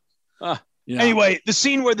 Anyway, the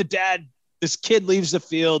scene where this kid leaves the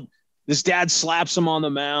field, this dad slaps him on the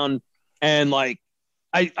mound, and like,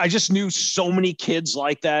 I just knew so many kids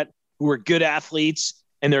like that who were good athletes.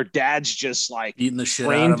 And their dad's just like eating the shit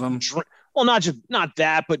out of them. Not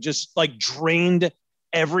that, but just like drained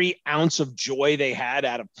every ounce of joy they had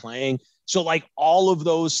out of playing. So like all of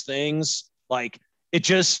those things, like it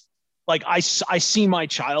just like I see my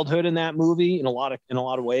childhood in that movie in a lot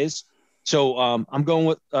of ways. So I'm going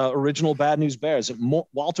with original Bad News Bears.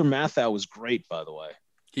 Walter Matthau was great, by the way.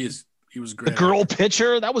 He was great. The girl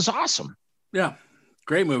pitcher, that was awesome. Yeah,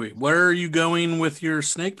 great movie. Where are you going with your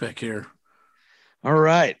snake pick here? All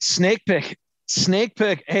right, snake pick.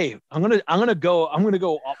 Hey, I'm gonna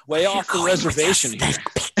go way off the reservation here.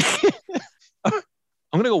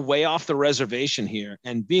 I'm gonna go way off the reservation here.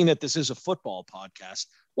 And being that this is a football podcast,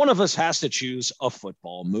 one of us has to choose a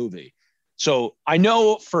football movie. So I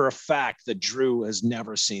know for a fact that Drew has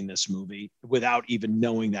never seen this movie without even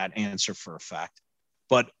knowing that answer for a fact.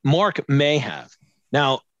 But Mark may have.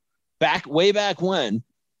 Now, way back when,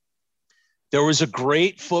 there was a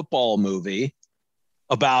great football movie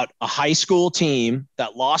about a high school team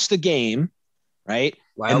that lost a game, right?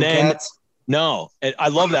 Wildcats? No, I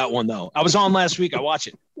love that one though. I was on last week. I watched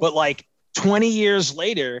it. But like 20 years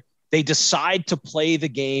later, they decide to play the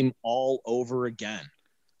game all over again.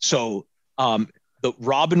 So the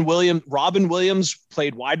Robin Williams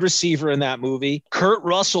played wide receiver in that movie. Kurt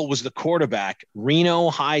Russell was the quarterback, Reno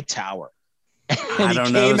Hightower. I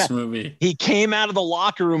don't know this movie. He came out of the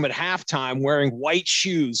locker room at halftime wearing white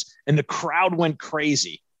shoes, and the crowd went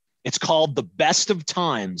crazy. It's called The Best of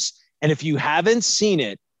Times. And if you haven't seen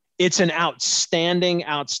it, it's an outstanding,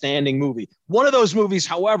 outstanding movie. One of those movies,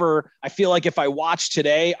 however, I feel like if I watched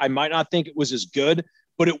today, I might not think it was as good,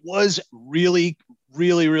 but it was really,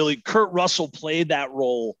 really, really, Kurt Russell played that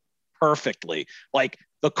role perfectly. Like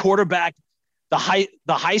the quarterback, the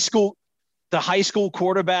high school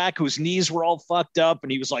quarterback whose knees were all fucked up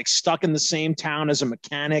and he was like stuck in the same town as a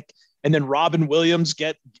mechanic. And then Robin Williams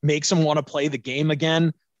makes him want to play the game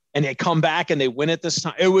again. And they come back and they win it this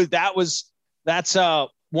time. That's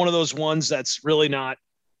one of those ones that's really not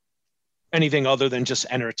anything other than just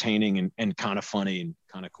entertaining and kind of funny and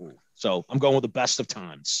kind of cool. So I'm going with The Best of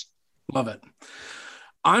Times. Love it.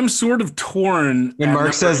 I'm sort of torn. When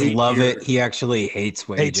Mark says love it, he actually hates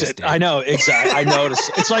what he just did. I know, exactly. I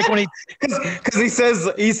noticed. It's like when because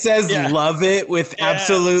he says love it with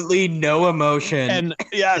absolutely no emotion. And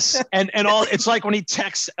yes, and all it's like when he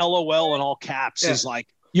texts LOL in all caps is like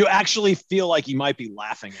you actually feel like he might be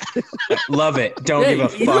laughing at it. Love it. Don't give a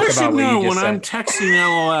fuck about what you just said. When I'm texting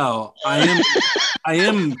LOL, I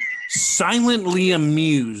am silently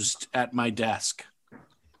amused at my desk.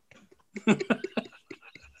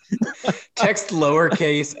 Text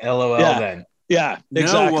lowercase LOL then. Yeah,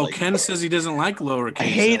 exactly. No, well, Ken says he doesn't like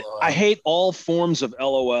lowercase. I hate all forms of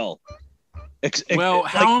LOL.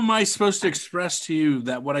 How am I supposed to express to you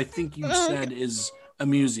that what I think you said is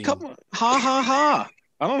amusing? Come on. Ha ha ha.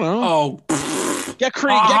 I don't know. Oh, get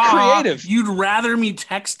creative. You'd rather me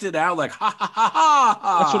text it out like ha ha ha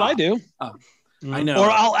ha. That's what I do. I know. Or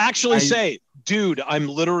I'll actually say, dude, I'm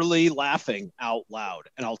literally laughing out loud,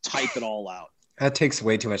 and I'll type it all out. That takes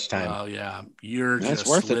way too much time. Oh yeah, you're That's just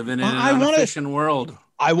worth it. living in I an wanna- inefficient world.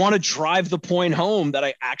 I want to drive the point home that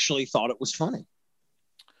I actually thought it was funny.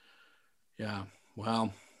 Yeah.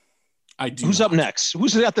 Well, I do. Who's not. up next?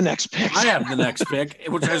 Who's got the next pick? I have the next pick,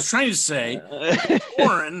 which I was trying to say,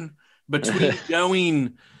 Warren, between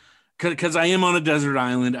going, because I am on a desert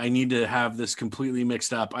island. I need to have this completely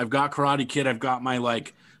mixed up. I've got Karate Kid. I've got my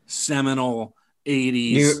like seminal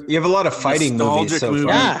 80s. You have a lot of fighting movies nostalgic so movies.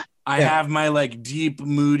 far. Yeah. I have my like deep,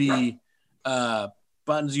 moody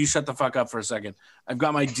Buttons. You shut the fuck up for a second. I've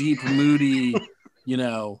got my deep, moody,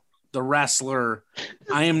 The Wrestler.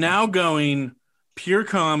 I am now going pure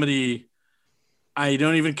comedy. I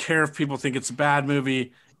don't even care if people think it's a bad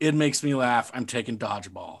movie. It makes me laugh. I'm taking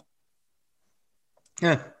Dodgeball.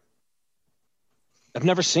 Yeah. I've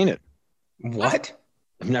never seen it. What?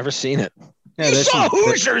 I've never seen it. Yeah, You that's saw some-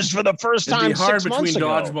 Hoosiers for the first It'd time be hard 6 months between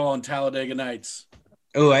ago. Dodgeball and Talladega Nights.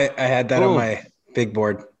 Oh, I had that Ooh. on my big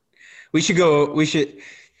board.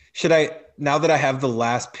 Should I, now that I have the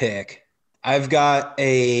last pick, I've got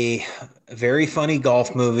a very funny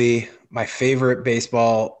golf movie, my favorite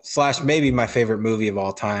baseball / maybe my favorite movie of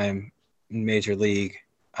all time, Major League.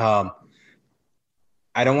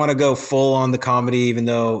 I don't want to go full on the comedy, even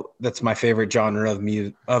though that's my favorite genre of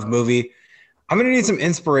movie. I'm going to need some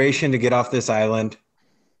inspiration to get off this island.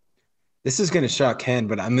 This is going to shock Ken,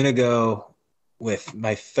 but I'm going to go with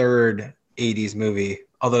my third 80s movie.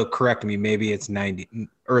 Although, correct me, maybe it's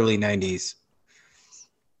early 90s.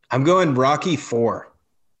 I'm going Rocky 4.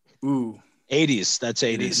 Ooh. 80s. That's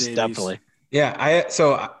 80s, is 80s. definitely. Yeah,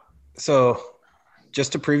 so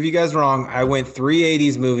just to prove you guys wrong, I went 3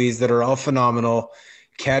 80s movies that are all phenomenal.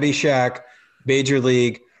 Caddyshack, Major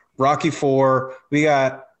League, Rocky 4. We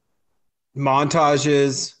got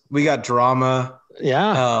montages. We got drama.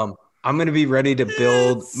 Yeah. I'm going to be ready to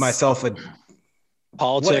build myself a...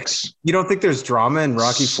 Politics. You don't think there's drama in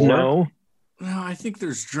Rocky 4? No. No, I think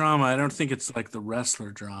there's drama. I don't think it's like the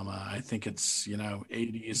wrestler drama. I think it's,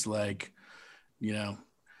 80s, like,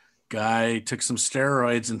 guy took some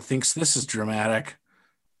steroids and thinks this is dramatic.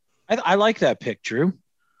 I like that pick, Drew.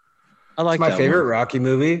 I like It's my that favorite one. Rocky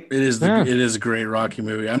movie. It is Yeah. it is a great Rocky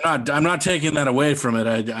movie. I'm not taking that away from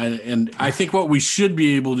it. And I think what we should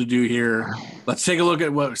be able to do here, let's take a look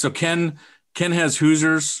at what, so Ken has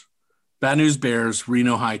Hoosiers, Bad News Bears,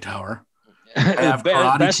 Reno Hightower. have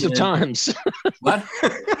Karate Best of Kid. times. What?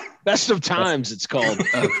 Best of times, it's called.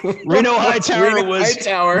 Reno Hightower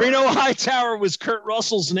Reno Hightower was Kurt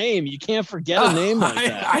Russell's name. You can't forget a name like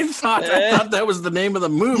that. I thought that was the name of the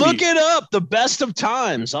movie. Look it up. The Best of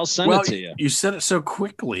Times. I'll send it to you. You said it so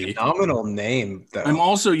quickly. Phenomenal name, though. I'm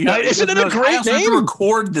also Isn't it a great I also have to name?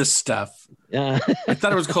 record this stuff. Yeah. I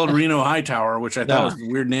thought it was called Reno Hightower, which I thought No. was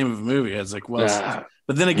a weird name of a movie. I was like, well, Yeah.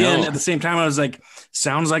 but then again, No. at the same time, I was like,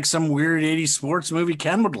 sounds like some weird 80s sports movie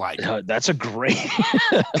Ken would like. That's a great.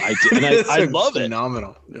 I love it.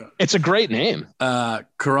 Phenomenal. It's a great name.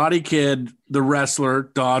 Karate Kid, The Wrestler,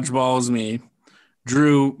 Dodgeball is me.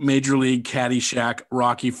 Drew, Major League, Caddyshack,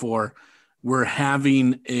 Rocky 4. We're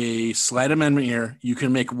having a slight amendment here. You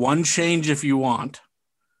can make one change if you want.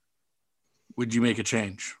 Would you make a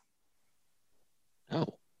change? Oh,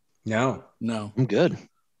 No. No. I'm good.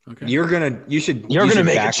 Okay. You're gonna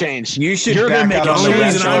make a change. You should You're gonna back make out a on The the only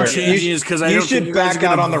change. reason I'm wrestler. changing is because I you don't think should you guys back are out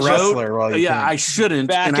gonna on the vote. wrestler while you Yeah, can. I shouldn't.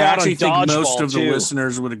 Back and I out actually on think most Dodgeball, of the too.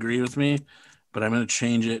 listeners would agree with me, but I'm going to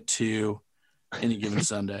change it to Any Given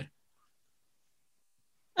Sunday.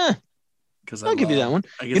 Because I'll give you that one.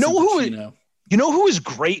 I You know who- Pacino. You know who was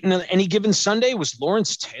great in Any Given Sunday was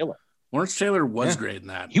Lawrence Taylor. Lawrence Taylor was Yeah. great in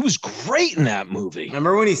that. He was great in that movie.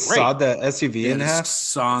 Remember when he sawed the SUV in Yeah, half?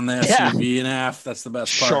 Saw the Yeah. SUV in half. That's the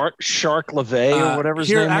best part. Shark LeVay or whatever his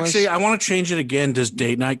here, name actually, was. I want to change it again. Does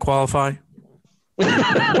Date Night qualify?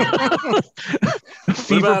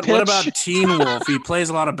 Fever What Pitch. about Teen Wolf? He plays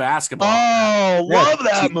a lot of basketball. Oh, Yeah, love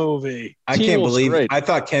that Teen- movie. I Teen can't Wolf's believe great. I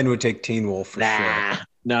thought Ken would take Teen Wolf for Nah, sure.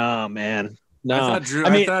 no, man, no. I thought Drew. I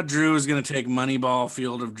mean, I thought Drew was going to take Moneyball,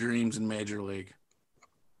 Field of Dreams, and Major League.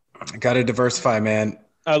 I got to diversify, man.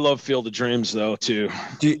 I love Field of Dreams though too.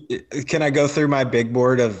 Can I go through my big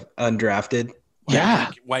board of undrafted?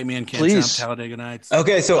 Yeah, White Man Can't Please. Jump, Talladega Nights.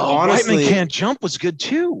 Okay, so White honestly, Man Can't Jump was good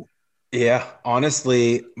too. yeah,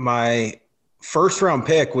 honestly, my first round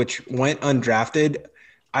pick, which went undrafted,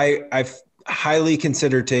 I've highly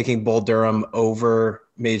considered taking Bull Durham over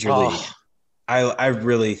Major League. Oh, I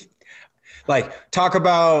really like talk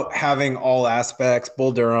about having all aspects.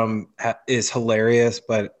 Bull Durham is hilarious,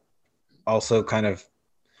 but also kind of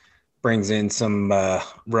brings in some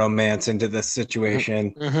romance into the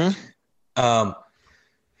situation. mhm.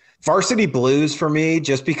 Varsity Blues for me,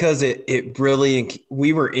 just because it really,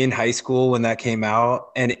 we were in high school when that came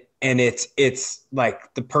out, and it's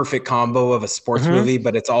like the perfect combo of a sports movie,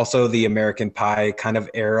 but it's also the American Pie kind of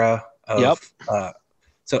era of.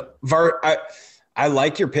 I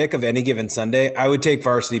like your pick of Any Given Sunday. I would take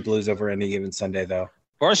Varsity Blues over Any Given Sunday, though.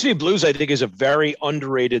 Varsity Blues, I think, is a very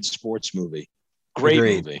underrated sports movie. Great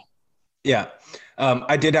movie. Yeah.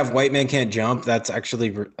 I did have White Man Can't Jump. That's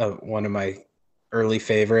actually one of my early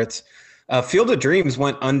favorites. Field of Dreams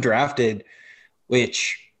went undrafted,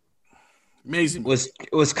 which amazing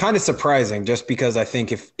was kind of surprising, just because I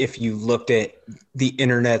think if you looked at the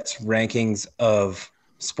internet's rankings of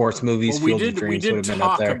sports movies, Field of Dreams would have been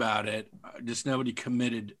up there. We did talk about it, just nobody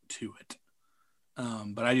committed to it.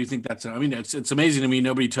 But I do think that's. I mean, it's amazing to me.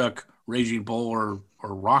 Nobody took Raging Bull or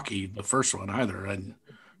Rocky, the first one, either. And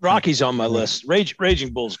Rocky's on my list.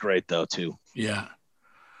 Raging Bull's great though too. Yeah.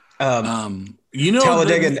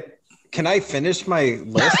 Talladega. Can I finish my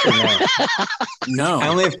list or no? No. I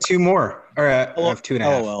only have two more. Or I have 2.5.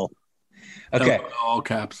 LOL. Okay. All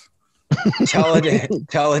caps.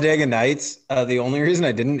 Talladega Nights. The only reason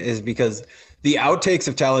I didn't is because the outtakes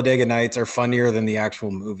of Talladega Nights are funnier than the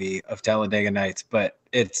actual movie of Talladega Nights, but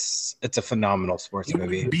it's a phenomenal sports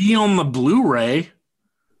movie. Be on the Blu-ray.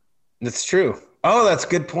 That's true. Oh, that's a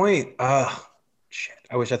good point. Shit.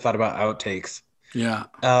 I wish I thought about outtakes. Yeah.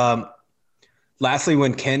 Lastly,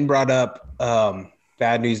 when Ken brought up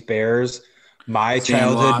Bad News Bears, my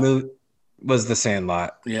childhood movie was The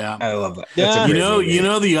Sandlot. Yeah. I love that. Yeah. That's a great movie. You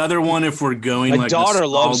know the other one, if we're going My like daughter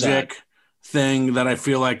loves nostalgic thing that I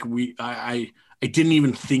feel like I didn't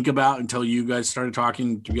even think about until you guys started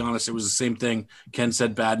talking. To be honest, it was the same thing. Ken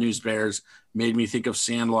said Bad News Bears, made me think of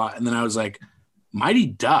Sandlot, and then I was like, Mighty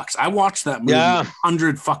Ducks. I watched that movie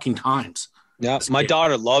 100 fucking times. Yeah, my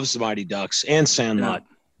daughter loves the Mighty Ducks and Sandlot. Yeah.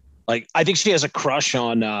 Like, I think she has a crush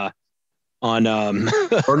on Gordon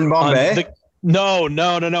Bombay.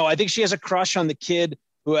 No. I think she has a crush on the kid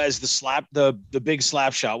who has the big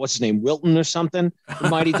slap shot. What's his name? Wilton or something? The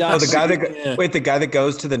Mighty Ducks. The guy that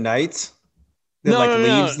goes to the Knights that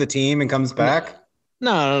leaves the team and comes back.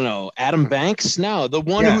 No. Adam Banks. No, the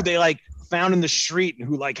one who they like found in the street and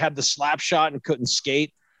who like had the slap shot and couldn't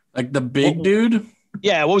skate. Like the big dude.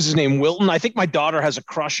 Yeah. What was his name? Wilton. I think my daughter has a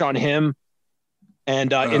crush on him.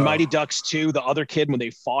 And in Mighty Ducks 2, the other kid when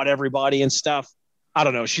they fought everybody and stuff. I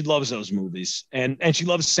don't know. She loves those movies. And she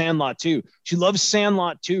loves Sandlot too. She loves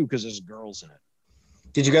Sandlot too because there's girls in it.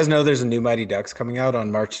 Did you guys know there's a new Mighty Ducks coming out on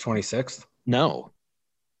March 26th? No.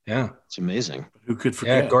 Yeah. It's amazing. Who could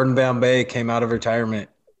forget? Yeah, Gordon Bombay came out of retirement.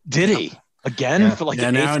 Did he? Again? For like the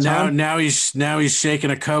eighth time? Now he's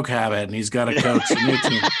shaking a Coke habit and he's got to coach a new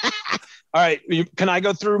team. All right. Can I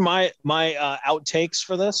go through my outtakes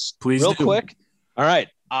for this? Please real do. Quick. All right.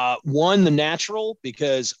 One, The Natural,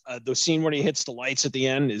 because the scene where he hits the lights at the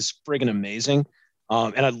end is friggin' amazing.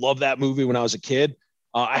 And I love that movie when I was a kid.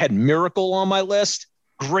 I had Miracle on my list.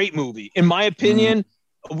 Great movie. In my opinion,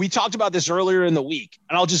 we talked about this earlier in the week,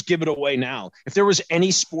 and I'll just give it away now. If there was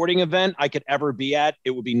any sporting event I could ever be at,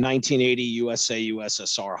 it would be 1980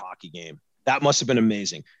 USA-USSR hockey game. That must have been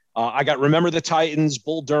amazing. I got Remember the Titans,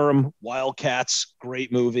 Bull Durham, Wildcats,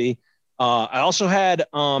 great movie. I also had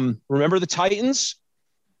Remember the Titans,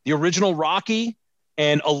 the original Rocky,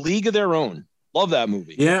 and A League of Their Own. Love that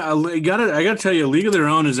movie. Yeah, I gotta tell you, A League of Their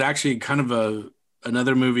Own is actually kind of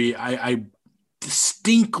another movie. I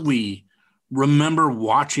distinctly remember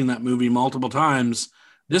watching that movie multiple times.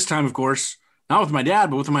 This time, of course, not with my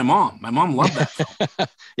dad, but with my mom. My mom loved that film.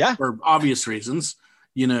 Yeah, for obvious reasons.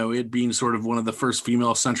 You know, it being sort of one of the first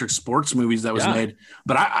female-centric sports movies that was made.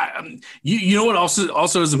 But you know what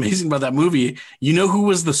also is amazing about that movie? You know who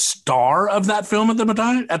was the star of that film at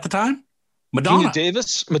the time? Madonna. Gina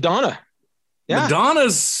Davis, Madonna. Yeah.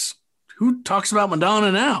 Madonna's. Who talks about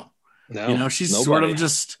Madonna now? No, you know, she's nobody. sort of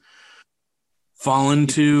just fallen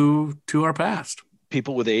to our past.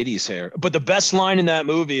 People with 80s hair. But the best line in that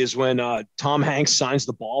movie is when Tom Hanks signs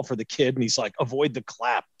the ball for the kid and he's like, avoid the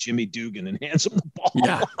clap, Jimmy Dugan, and hands him the ball.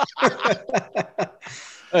 Yeah.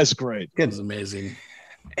 That's great. It was amazing.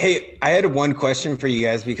 Hey, I had one question for you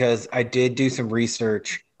guys because I did do some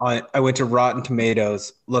research. I went to Rotten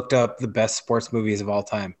Tomatoes, looked up the best sports movies of all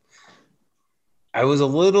time. I was a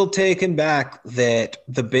little taken back that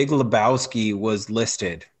The Big Lebowski was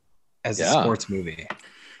listed as a sports movie.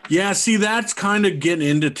 Yeah, see, that's kind of getting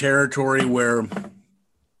into territory where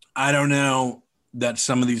I don't know that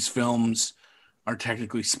some of these films are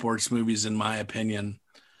technically sports movies, in my opinion.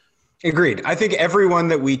 Agreed. I think everyone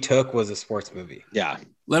that we took was a sports movie. Yeah.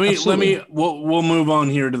 We'll move on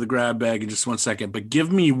here to the grab bag in just 1 second, but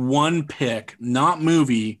give me one pick, not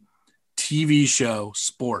movie, TV show,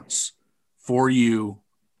 sports, for you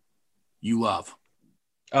love?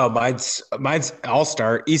 Oh, mine's. I'll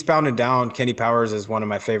start. Eastbound and Down. Kenny Powers is one of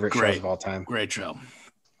my favorite shows of all time. Great show.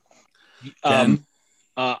 I'm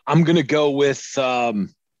gonna go with.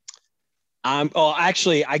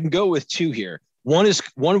 Actually, I can go with two here. One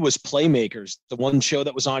was Playmakers, the one show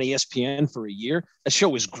that was on ESPN for a year. That show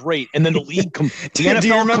was great, and then the league, the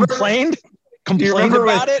NFL complained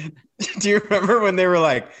about it. Do you remember when they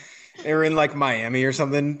were in like Miami or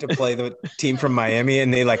something to play the team from Miami,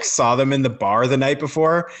 and they like saw them in the bar the night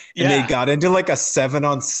before, and they got into like a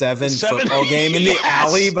 7-on-7 football game in the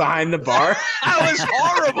alley behind the bar? That was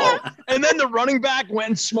horrible. And then the running back went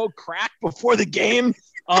and smoked crack before the game.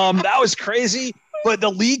 That was crazy. But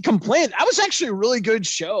the league complained. That was actually a really good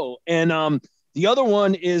show. And the other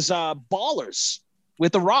one is Ballers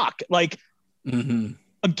with The Rock. Like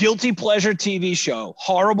a guilty pleasure TV show.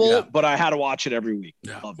 Horrible, but I had to watch it every week.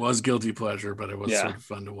 Yeah, it was guilty pleasure, but it was sort of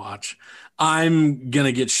fun to watch. I'm going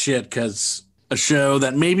to get shit because a show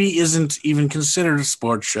that maybe isn't even considered a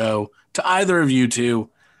sports show to either of you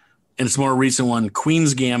two, and it's a more recent one,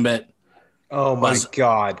 Queen's Gambit. Oh, my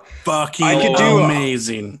God. Fucking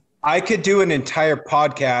amazing. I could do an entire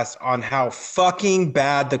podcast on how fucking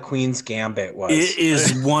bad the Queen's Gambit was. It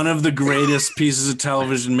is one of the greatest pieces of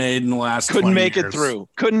television made in the last 20 years.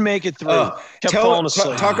 Couldn't make it through. Kept falling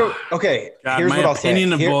asleep. Okay, God, here's what I'll say. My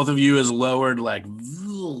opinion of both of you is lowered like...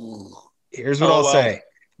 Here's what I'll say.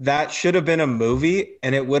 That should have been a movie,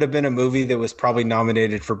 and it would have been a movie that was probably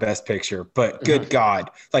nominated for Best Picture. But good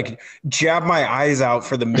God. Like, jab my eyes out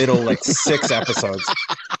for the middle, 6 episodes.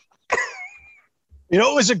 You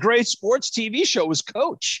know, it was a great sports TV show. It was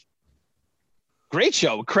Coach. Great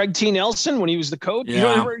show. Craig T. Nelson when he was the coach.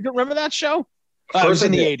 Yeah. You don't remember that show? It was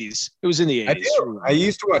in the 80s. It was in the 80s. I do. I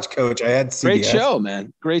used to watch Coach. I had CBS. Great show,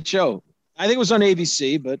 man. Great show. I think it was on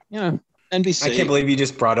ABC, but, NBC. I can't believe you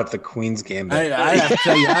just brought up the Queen's Gambit. I have to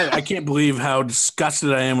tell you, I can't believe how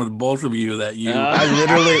disgusted I am with both of you that you I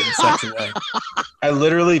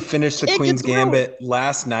literally finished the Queen's Gambit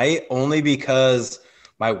last night only because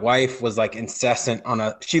my wife was incessant on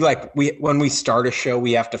when we start a show,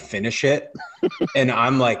 we have to finish it. And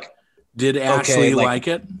I'm like, did Ashley like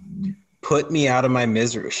it? Put me out of my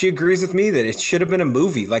misery. She agrees with me that it should have been a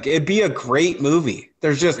movie. It'd be a great movie.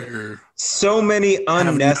 There's just so many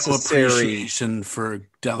unnecessary. No appreciation for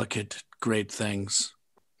delicate, great things.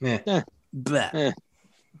 Yeah.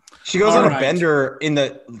 She goes on a bender in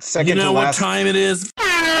the second. You know what time it is?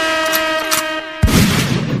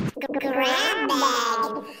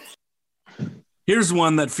 Here's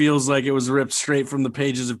one that feels like it was ripped straight from the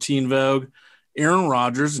pages of Teen Vogue. Aaron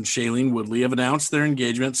Rodgers and Shailene Woodley have announced their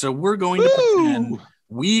engagement, so we're going to pretend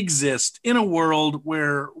we exist in a world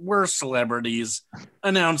where we're celebrities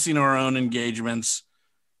announcing our own engagements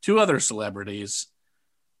to other celebrities.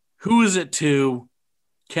 Who is it to?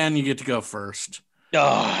 Ken, you get to go first.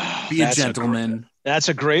 Oh, be a gentleman. That's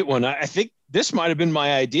a great one. I think this might have been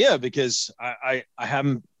my idea because I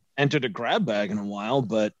haven't entered a grab bag in a while,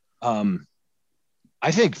 but I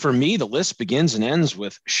think for me, the list begins and ends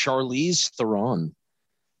with Charlize Theron.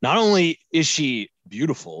 Not only is she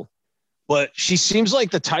beautiful, but she seems like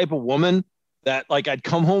the type of woman that I'd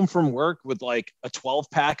come home from work with a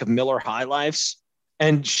 12-pack of Miller High Lifes,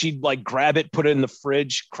 and she'd grab it, put it in the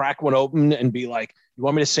fridge, crack one open, and be like, "You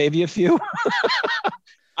want me to save you a few?"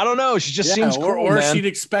 I don't know. She just seems cool, or man. She'd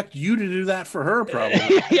expect you to do that for her,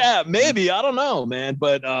 probably. Yeah, maybe. I don't know, man.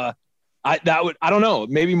 But I don't know.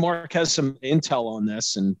 Maybe Mark has some intel on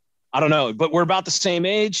this, and I don't know. But we're about the same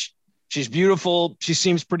age. She's beautiful. She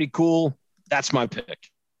seems pretty cool. That's my pick.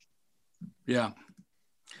 Yeah,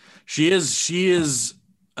 she is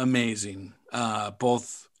amazing,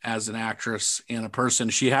 both as an actress and a person.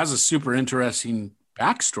 She has a super interesting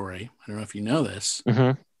backstory. I don't know if you know this,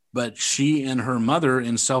 but she and her mother,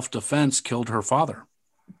 in self-defense, killed her father.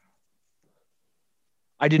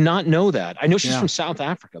 I did not know that. I know she's from South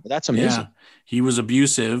Africa, but that's amazing. Yeah. He was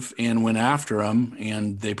abusive and went after him,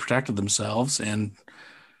 and they protected themselves and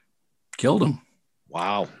killed him.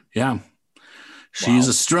 Wow. Yeah. She's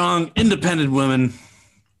a strong, independent woman.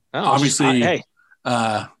 Obviously,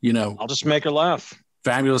 I'll just make her laugh.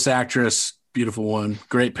 Fabulous actress, beautiful one.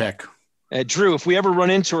 Great pick. Drew, if we ever run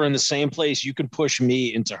into her in the same place, you can push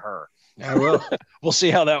me into her. I will. We'll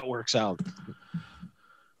see how that works out.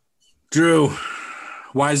 Drew,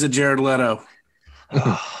 why is it Jared Leto?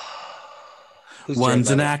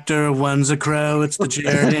 One's an actor, one's a crow. It's the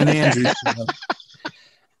Jared and Andrew show.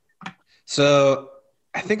 So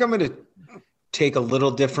I think I'm going to take a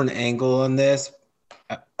little different angle on this.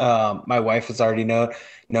 My wife has already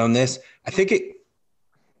known this. I think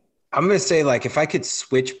I'm going to say, like, if I could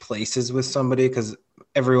switch places with somebody, because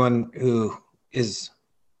everyone who is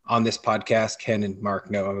on this podcast, Ken and Mark,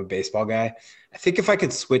 know I'm a baseball guy. I think if I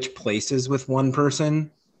could switch places with one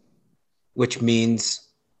person, which means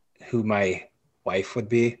who my wife would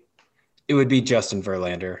be, it would be Justin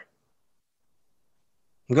Verlander.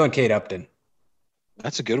 I'm going Kate Upton.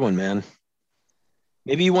 That's a good one, man.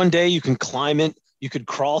 Maybe one day you can climb it. You could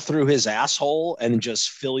crawl through his asshole and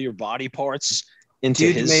just fill your body parts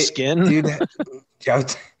into his skin. Dude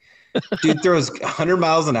throws 100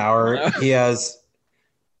 miles an hour. He has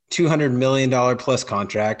 $200 million plus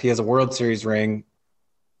contract. He has a World Series ring.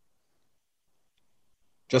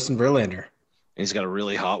 Justin Verlander. He's got a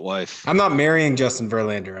really hot wife. I'm not marrying Justin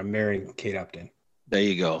Verlander. I'm marrying Kate Upton. There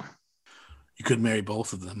you go. You could marry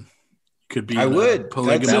both of them. You could be I would. A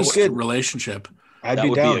polygamous relationship. I'd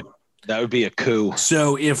be down. That would be a coup.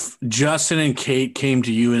 So if Justin and Kate came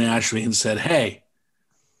to you and Ashley and said, hey,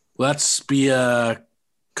 let's be a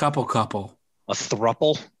couple. A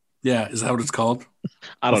thruple? Yeah, is that what it's called?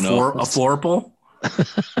 I don't know. A florple?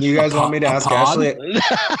 You guys want me to ask Ashley?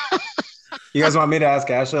 You guys want me to ask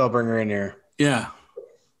Ashley? I'll bring her in here. Yeah.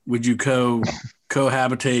 Would you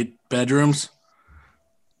cohabitate bedrooms?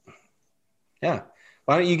 Yeah.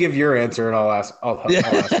 Why don't you give your answer and I'll ask you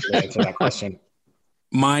to answer that question.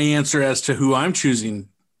 My answer as to who I'm choosing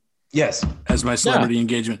as my celebrity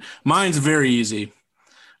engagement. Mine's very easy.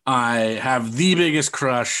 I have the biggest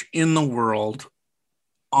crush in the world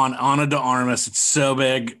on Ana de Armas. It's so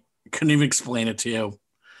big. Couldn't even explain it to you.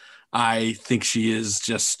 I think she is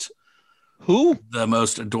just the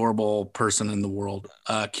most adorable person in the world.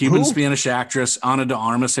 Cuban Spanish actress, Ana de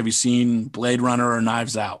Armas. Have you seen Blade Runner or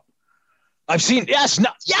Knives Out? I've seen Knives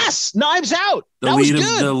Out.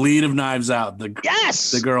 The lead of Knives Out. The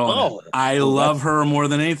girl. I love her more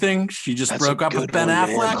than anything. She just broke up with Ben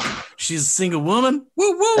Affleck. Man. She's a single woman.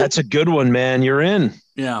 Woo woo. That's a good one, man. You're in.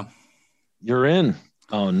 Yeah, you're in.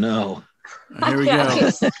 Oh no. Here we go.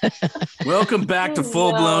 Welcome back to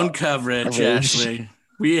Full Blown Coverage, Ashley.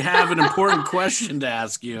 We have an important question to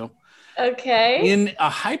ask you. Okay. In a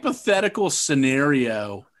hypothetical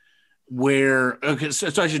scenario.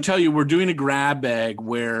 So I should tell you, we're doing a grab bag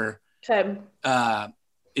where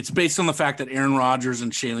it's based on the fact that Aaron Rodgers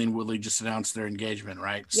and Shailene Woodley just announced their engagement,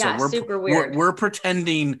 right? Yeah, so super weird. We're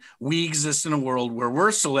pretending we exist in a world where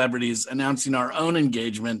we're celebrities announcing our own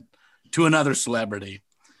engagement to another celebrity.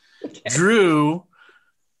 Okay. Drew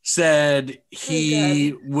said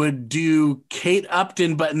he would do Kate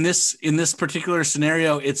Upton, but in this particular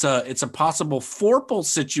scenario, it's a possible fourple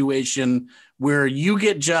situation where you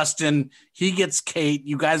get Justin, he gets Kate.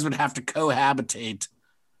 You guys would have to cohabitate.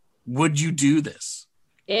 Would you do this?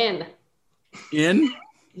 In?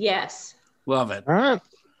 Yes. Love it. All right.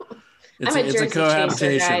 It's a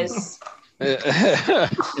cohabitation.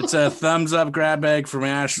 It's a thumbs up grab bag from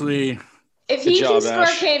Ashley. If he can score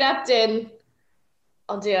Kate Upton,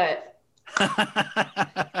 I'll do it.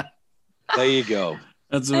 There you go.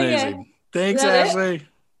 That's amazing. Okay. Thanks, Ashley.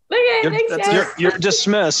 Okay, thanks, guys. You're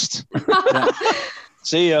dismissed.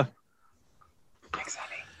 See ya. Thanks,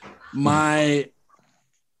 honey.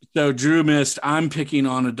 So Drew missed. I'm picking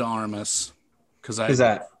Ana de Armas because Who's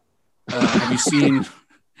that? Have you seen?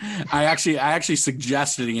 I actually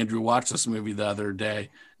suggested Andrew watch this movie the other day.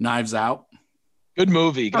 Knives Out. Good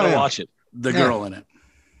movie. Gotta watch it. The girl in it.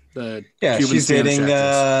 The Cuban she's dating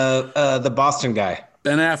the Boston guy,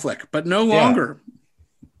 Ben Affleck, but no longer.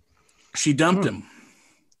 She dumped him.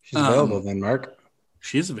 She's available then, Mark.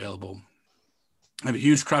 She is available. I have a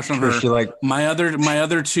huge crush on her. My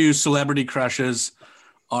other two celebrity crushes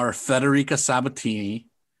are Federica Sabatini,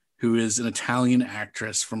 who is an Italian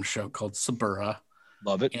actress from a show called Suburra.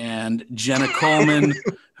 Love it. And Jenna Coleman,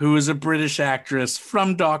 who is a British actress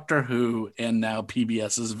from Doctor Who and now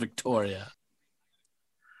PBS's Victoria.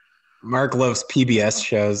 Mark loves PBS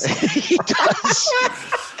shows. He does.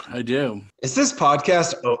 I do. Is this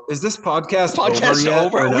podcast over yet?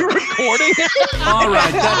 Over? Are we recording? All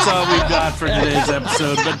right, that's all we've got for today's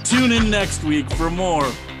episode. But tune in next week for more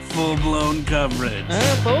full-blown coverage.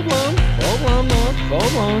 Full blown.